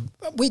system is...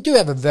 We do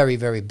have a very,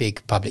 very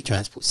big public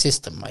transport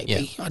system,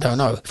 maybe. I don't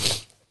know.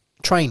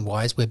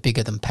 Train-wise, we're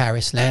bigger than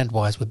Paris.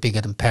 Land-wise, we're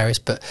bigger than Paris.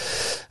 But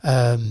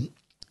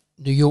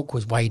New York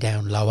was way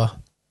down lower.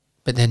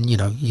 But then, you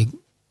know,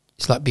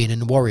 it's like being in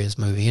the Warriors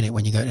movie, isn't it?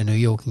 When you go to New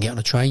York and get on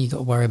a train, you've got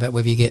to worry about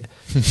whether you get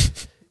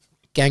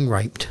gang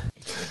raped.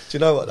 Do you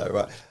know what, though,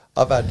 right?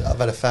 I've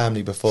had a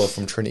family before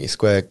from Trinity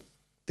Square.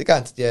 They're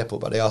going to the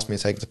airport, but they asked me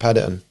to take them to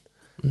Paddington.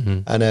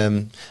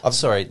 And I'm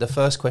sorry, the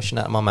first question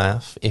out of my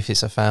mouth, if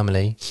it's a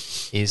family,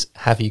 is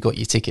have you got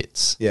your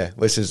tickets? Yeah,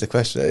 which is the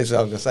question. Is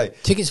what I'm going to say.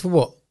 Tickets for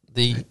what?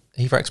 The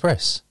Heathrow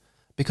Express.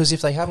 Because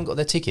if they haven't got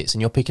their tickets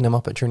and you're picking them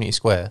up at Trinity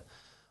Square,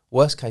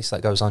 worst case,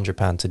 that goes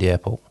 £100 to the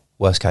airport.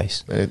 Worst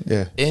case.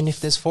 Yeah. And if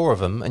there's 4 of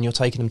them and you're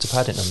taking them to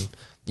Paddington,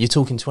 you're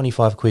talking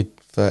 25 quid.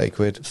 30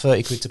 quid.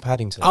 30 quid to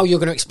Paddington. Oh, you're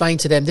going to explain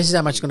to them, this is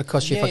how much it's going to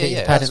cost you if I get you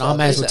to Paddington. I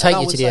may as well take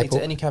you to the airport.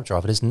 To any cab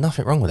driver, there's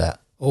nothing wrong with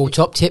that. Oh,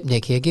 top tip,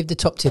 Nick, here. Give the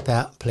top tip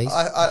out, please.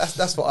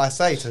 That's what I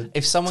say to.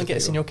 If someone to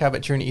gets people. in your cab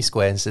at Trinity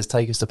Square and says,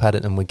 take us to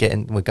Paddington, we're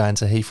going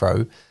to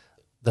Heathrow,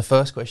 the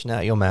first question out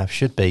of your mouth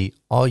should be,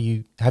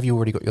 have you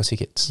already got your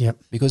tickets? Yep.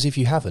 Because if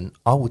you haven't,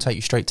 I will take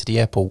you straight to the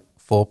airport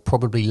for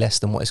probably less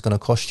than what it's going to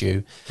cost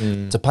you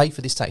to pay for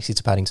this taxi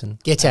to Paddington.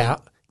 Get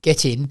out,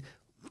 get in,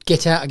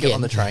 get out again. Get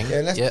on the train.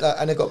 Yeah,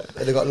 and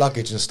they've got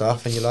luggage and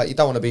stuff, and you're like, you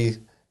don't want to be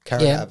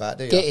carrying that about,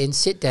 do you? Get in,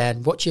 sit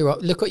down, look at your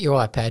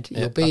iPad.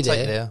 You'll be I'll there. take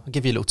you there. I'll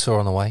give you a little tour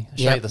on the way.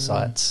 Show you the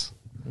sights.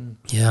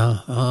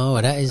 Yeah.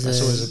 Oh, that's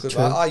always a good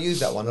one. I use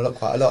that one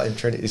quite a lot in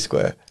Trinity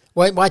Square.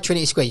 Why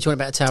Trinity Square? You're talking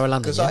about Tower of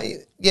London?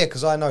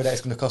 Because I know that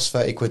it's going to cost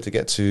 30 quid to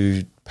get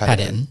to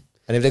Paddington.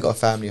 And if they've got a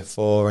family of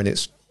 4 and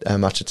it's how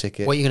much a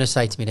ticket. What are you going to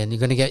say to me then?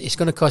 It's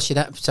going to cost you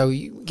that. So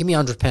give me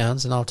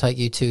 £100 and I'll take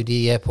you to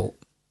the airport.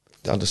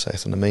 I'll just say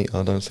it's on the meter.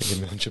 I don't think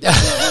give me £100.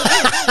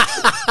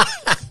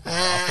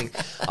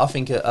 I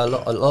think a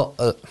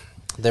lot.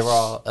 There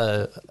are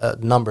a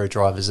number of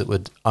drivers that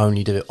would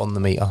only do it on the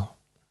meter,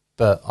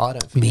 but I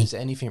don't think there's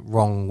anything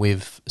wrong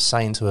with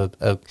saying to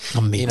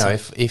you know,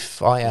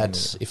 if I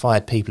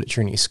had people at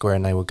Trinity Square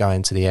and they were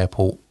going to the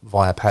airport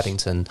via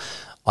Paddington,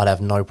 I'd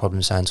have no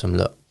problem saying to them,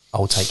 look,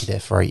 I'll take you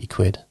there for 80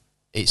 quid.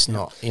 It's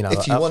not, you know.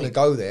 If you want to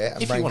go there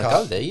and rank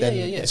up, then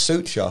it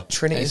suits you.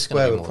 Trinity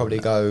Square would probably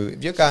go.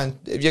 If you're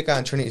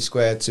going Trinity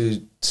Square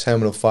to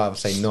Terminal 5, I'd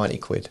say 90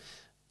 quid.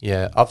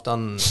 Yeah, I've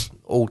done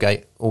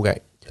Aldgate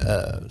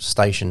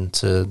station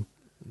to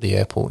the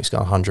airport. It's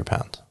got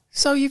 £100.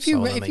 So if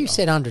you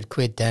said 100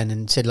 quid then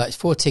and said like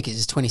 4 tickets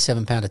is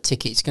 £27 a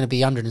ticket, it's going to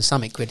be 100 and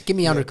something quid. Give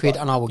me 100 quid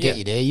and I will get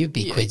you there. You'd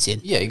be quids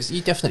in. Yeah,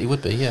 you definitely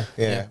would be.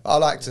 Yeah. I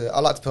like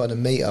to put on a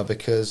meter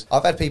because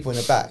I've had people in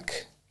the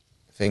back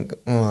think,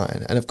 all right,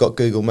 and I've got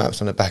Google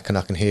Maps on the back and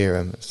I can hear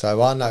them.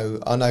 So I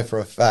know for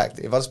a fact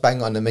if I just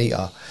bang on the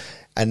meter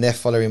and they're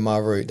following my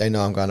route, they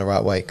know I'm going the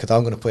right way because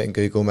I'm going to put in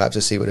Google Maps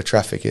to see where the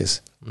traffic is.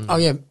 Oh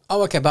yeah.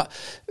 Oh okay. But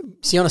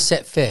see, on a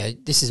set fare,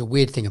 this is a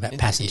weird thing about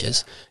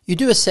passengers. You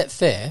do a set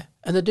fare,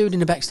 and the dude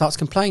in the back starts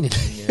complaining.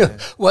 Yeah.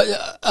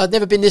 Well, I've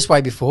never been this way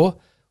before.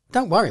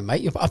 Don't worry,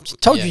 mate. I've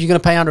told you you're going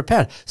to pay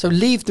 £100. So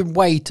leave the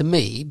way to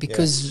me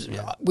because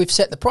we've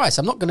set the price.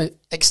 I'm not going to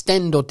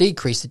extend or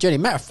decrease the journey.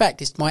 Matter of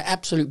fact, it's my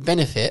absolute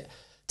benefit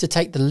to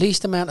take the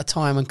least amount of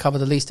time and cover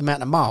the least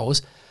amount of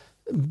miles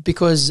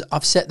because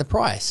I've set the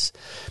price.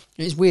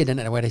 It's weird, isn't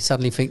it, where they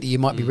suddenly think that you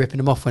might be ripping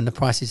them off when the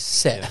price is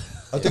set.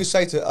 I do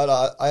say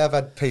I have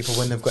had people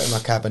when they've got in my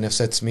cab and they've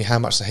said to me, how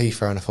much the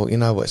Heathrow? And I thought, you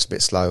know what, it's a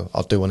bit slow.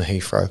 I'll do on a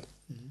Heathrow.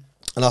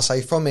 And I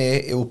say, from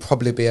here, it will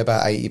probably be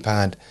about £80.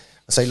 I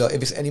say, look,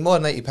 if it's any more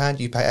than £80,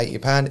 you pay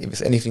 £80. If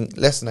it's anything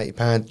less than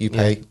 £80, you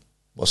pay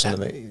what's on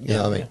the meter. You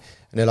know what I mean?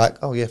 And they're like,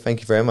 oh, yeah, thank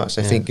you very much.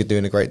 They think you're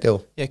doing a great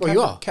deal. Yeah, well,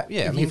 you are.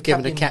 You've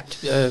given a capped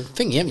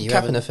thing, haven't you?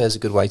 Capping a fare's a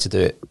good way to do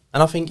it.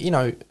 And I think,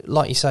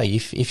 like you say,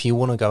 if you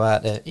want to go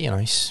out there,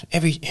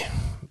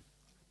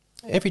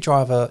 every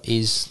driver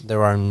is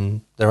their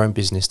own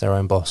business, their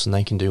own boss, and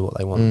they can do what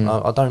they want.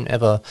 I don't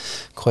ever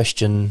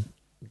question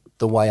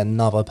the way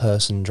another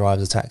person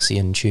drives a taxi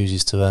and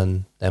chooses to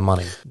earn their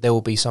money. There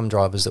will be some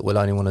drivers that will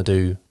only want to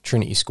do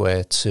Trinity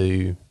Square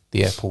to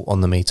the airport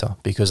on the meter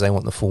because they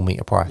want the full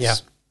meter price. Yeah.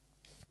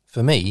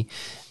 For me,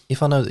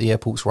 if I know that the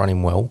airport's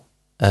running well,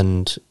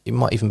 and it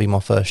might even be my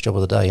first job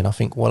of the day, and I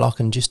think, well, I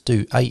can just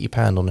do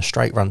 £80 on a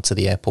straight run to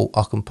the airport.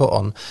 I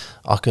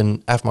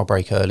can have my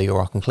break early,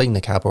 or I can clean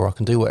the cab, or I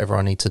can do whatever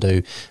I need to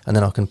do, and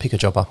then I can pick a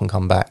job up and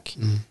come back.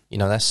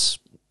 That's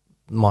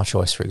my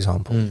choice, for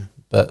example.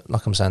 But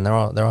like I'm saying, there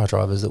are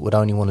drivers that would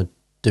only want to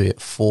do it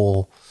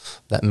for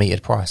that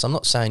metered price. I'm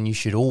not saying you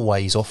should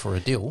always offer a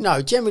deal.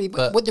 No, generally,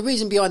 but what the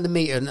reason behind the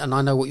meter, and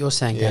I know what you're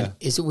saying, Dan,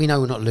 is that we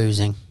know we're not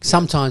losing.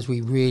 Sometimes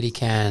we really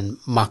can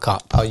muck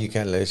up. Oh, you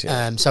can lose,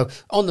 yeah. So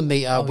on the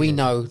meter, we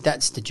know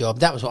that's the job.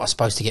 That was what I was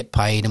supposed to get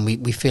paid, and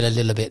we feel a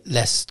little bit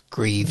less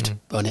grieved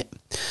on it.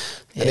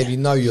 Yeah. And if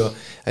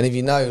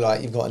you know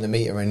like you've got on the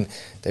meter and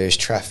there's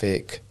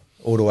traffic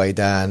all the way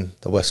down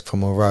the West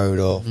Cromwell Road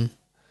or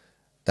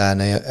down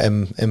the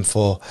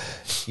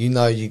M4,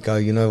 you go,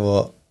 you know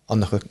what, I'll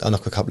knock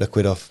a couple of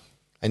quid off.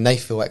 And they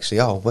feel actually,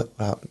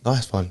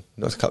 nice one,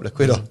 knocked a couple of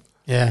quid off.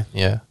 Yeah.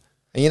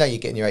 And you're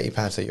getting your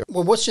 £80 that you're...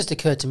 Well, what's just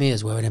occurred to me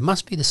as well, and it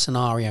must be the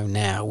scenario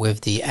now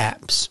with the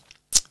apps,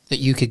 that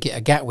you could get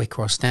a Gatwick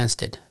or a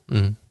Stansted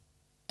and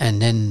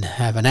then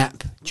have an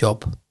app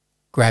job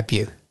grab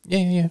you.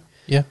 Yeah.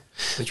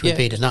 Which would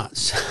be the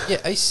nuts.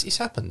 Yeah, it's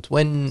happened.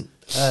 When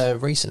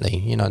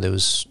recently,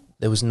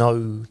 there was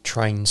no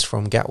trains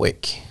from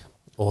Gatwick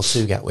or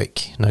to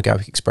Gatwick, no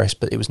Gatwick Express,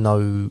 but there was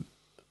no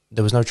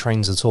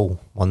trains at all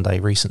one day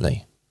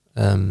recently.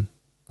 And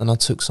I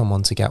took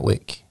someone to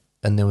Gatwick,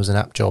 and there was an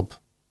app job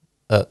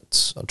I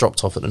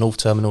dropped off at the North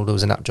Terminal, there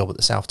was an app job at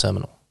the South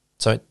Terminal.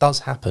 So it does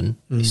happen.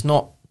 It's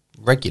not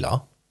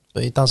regular,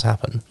 but it does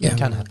happen. Yeah. It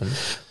can happen.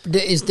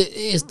 Is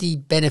the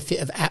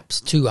benefit of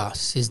apps to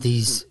us is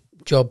these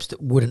jobs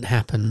that wouldn't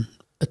happen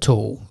at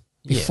all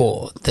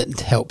before that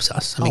helps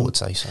us. I would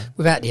say so.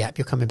 Without the app,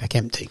 you're coming back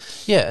empty.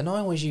 Yeah, and I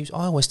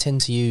always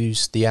tend to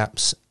use the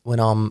apps when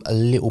I'm a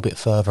little bit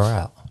further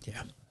out.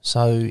 Yeah.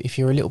 So if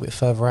you're a little bit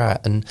further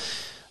out, and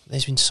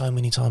there's been so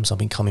many times I've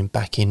been coming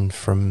back in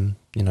from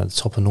the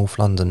top of North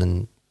London,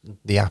 and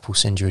the app will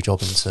send you a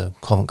job into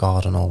Covent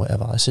Garden or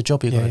whatever. It's a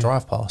job you've got to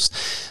drive past.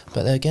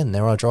 But again,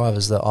 there are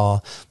drivers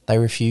that they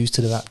refuse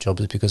to do app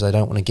jobs because they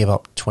don't want to give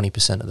up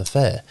 20% of the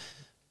fare.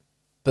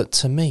 But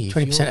to me,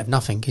 20% of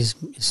nothing is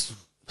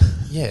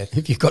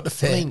if you've got the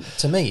fare. I mean,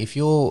 to me, if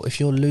you're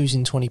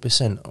losing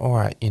 20%, all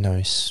right,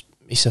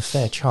 it's a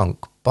fair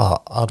chunk.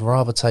 But I'd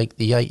rather take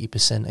the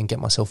 80% and get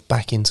myself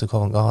back into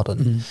Covent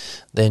Garden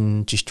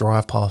than just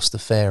drive past the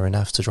fair and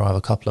have to drive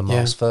a couple of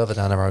miles further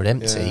down the road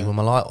empty with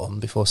my light on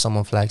before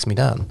someone flags me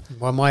down.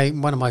 Well,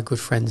 one of my good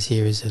friends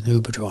here is an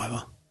Uber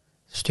driver,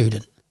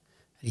 student.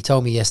 And he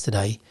told me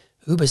yesterday,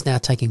 Uber's now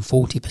taking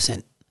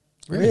 40%.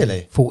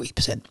 Really?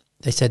 40%.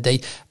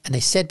 They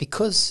said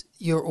because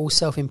you're all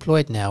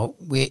self-employed now,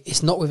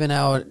 it's not within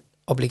our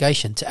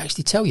obligation to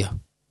actually tell you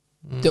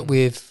that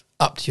we've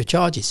upped your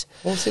charges.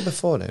 What was it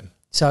before then?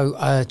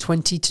 So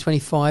 20 to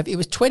 25. It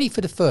was 20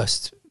 for the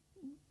first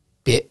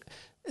bit.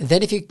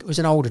 Then if it was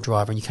an older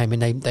driver and you came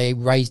in, they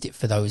raised it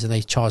for those and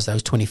they charged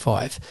those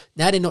 25.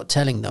 Now they're not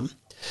telling them.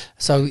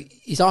 So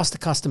he's asked the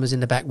customers in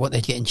the back what they're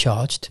getting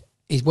charged.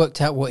 He's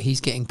worked out what he's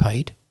getting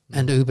paid,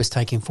 and Uber's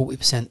taking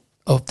 40%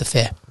 of the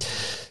fare.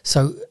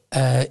 So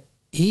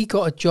he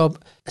got a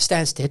job at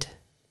Stansted,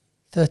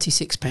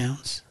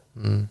 £36.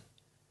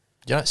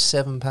 It's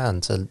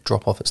 £7 to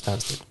drop off at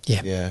Stansted.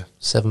 Yeah.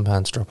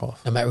 £7 to drop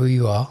off. No matter who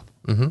you are,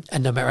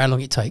 and no matter how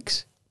long it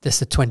takes.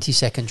 That's a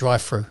 20-second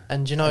drive-through.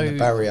 And you know, the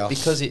barrier.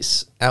 because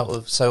it's out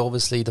of, so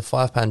obviously the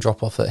 £5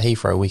 drop-off at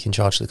Heathrow, we can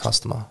charge the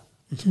customer.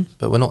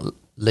 But we're not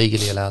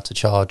legally allowed to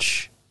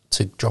charge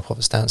to drop off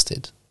at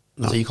Stansted.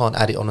 No. So you can't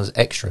add it on as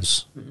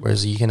extras,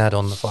 whereas you can add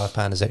on the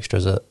 £5 as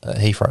extras at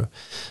Heathrow.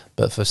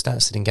 But for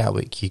Stansted and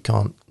Gatwick, you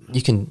can't.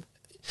 You can.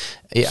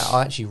 Yeah,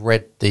 I actually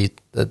read the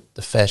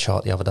fare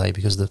chart the other day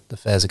because the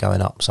fares are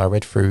going up. So I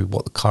read through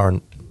what the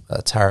current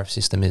tariff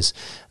system is,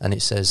 and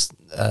it says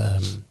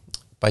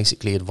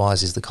basically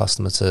advises the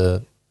customer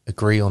to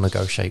agree or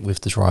negotiate with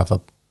the driver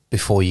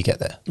before you get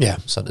there. Yeah.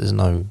 So there's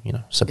no,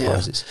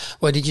 surprises. Yeah.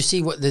 Well, did you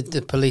see what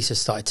the police have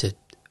started to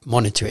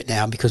monitor it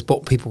now? Because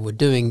what people were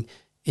doing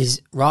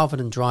is, rather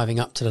than driving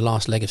up to the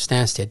last leg of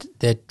Stansted,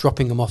 they're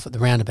dropping them off at the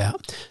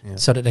roundabout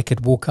so that they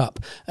could walk up.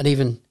 And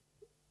even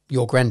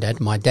your granddad,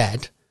 my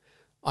dad,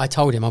 I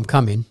told him I'm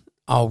coming.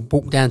 I'll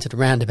walk down to the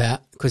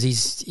roundabout because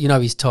he's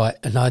tight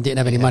and I didn't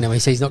have any money. He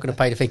said he's not going to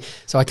pay the fee.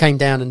 So I came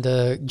down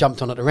and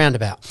jumped on at the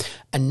roundabout.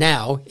 And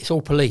now it's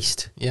all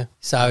policed. Yeah.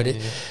 So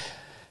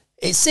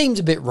it seems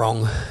a bit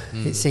wrong.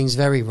 It seems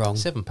very wrong.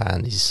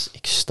 £7 is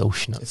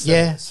extortionate. It's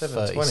Yeah.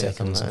 30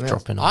 seconds of of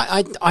dropping off.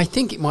 I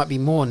think it might be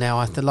more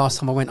now. The last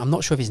time I went, I'm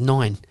not sure if it's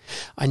 9.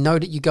 I know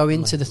that you go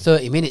into the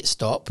 30-minute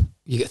stop,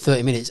 you get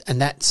 30 minutes,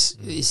 and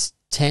is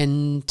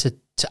 10 to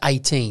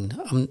 18.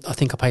 I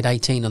think I paid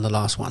 18 on the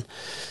last one.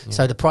 Yeah.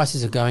 So the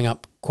prices are going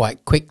up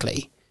quite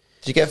quickly.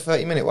 Did you get a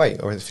 30-minute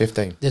wait or is it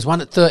 15? There's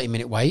one at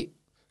 30-minute wait.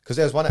 Because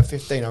there was one at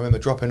 15. I remember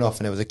dropping off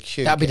and there was a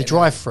queue. That'd be the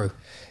drive-through.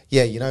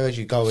 Yeah, as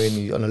you go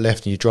in on the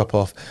left and you drop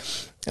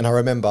off. And I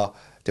remember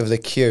there was a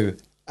queue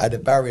and the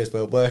barriers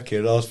were working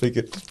and I was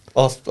thinking,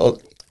 I was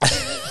looking,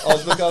 I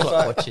was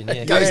like, watching,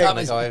 yeah. Goes up,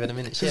 Go over in a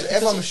minute. because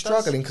everyone was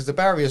struggling because the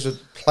barriers were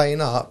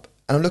playing up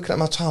and I'm looking at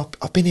my time,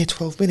 I've been here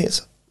 12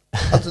 minutes.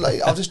 I've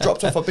just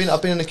dropped off. I've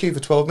been in the queue for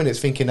 12 minutes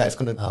thinking that it's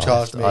going to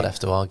charge me. I'd have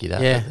to argue that.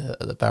 Yeah.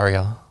 The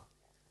barrier.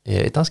 Yeah,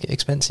 it does get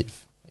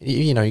expensive.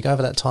 You go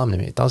over that time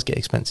limit, it does get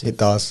expensive. It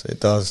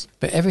does.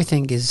 But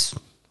everything is...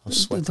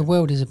 The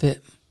world is a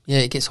bit... Yeah,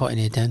 it gets hot in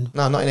here, Dan.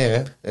 No, not in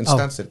here. In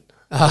Stansted.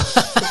 I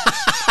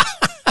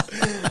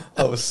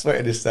was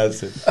sweating in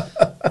Stansted.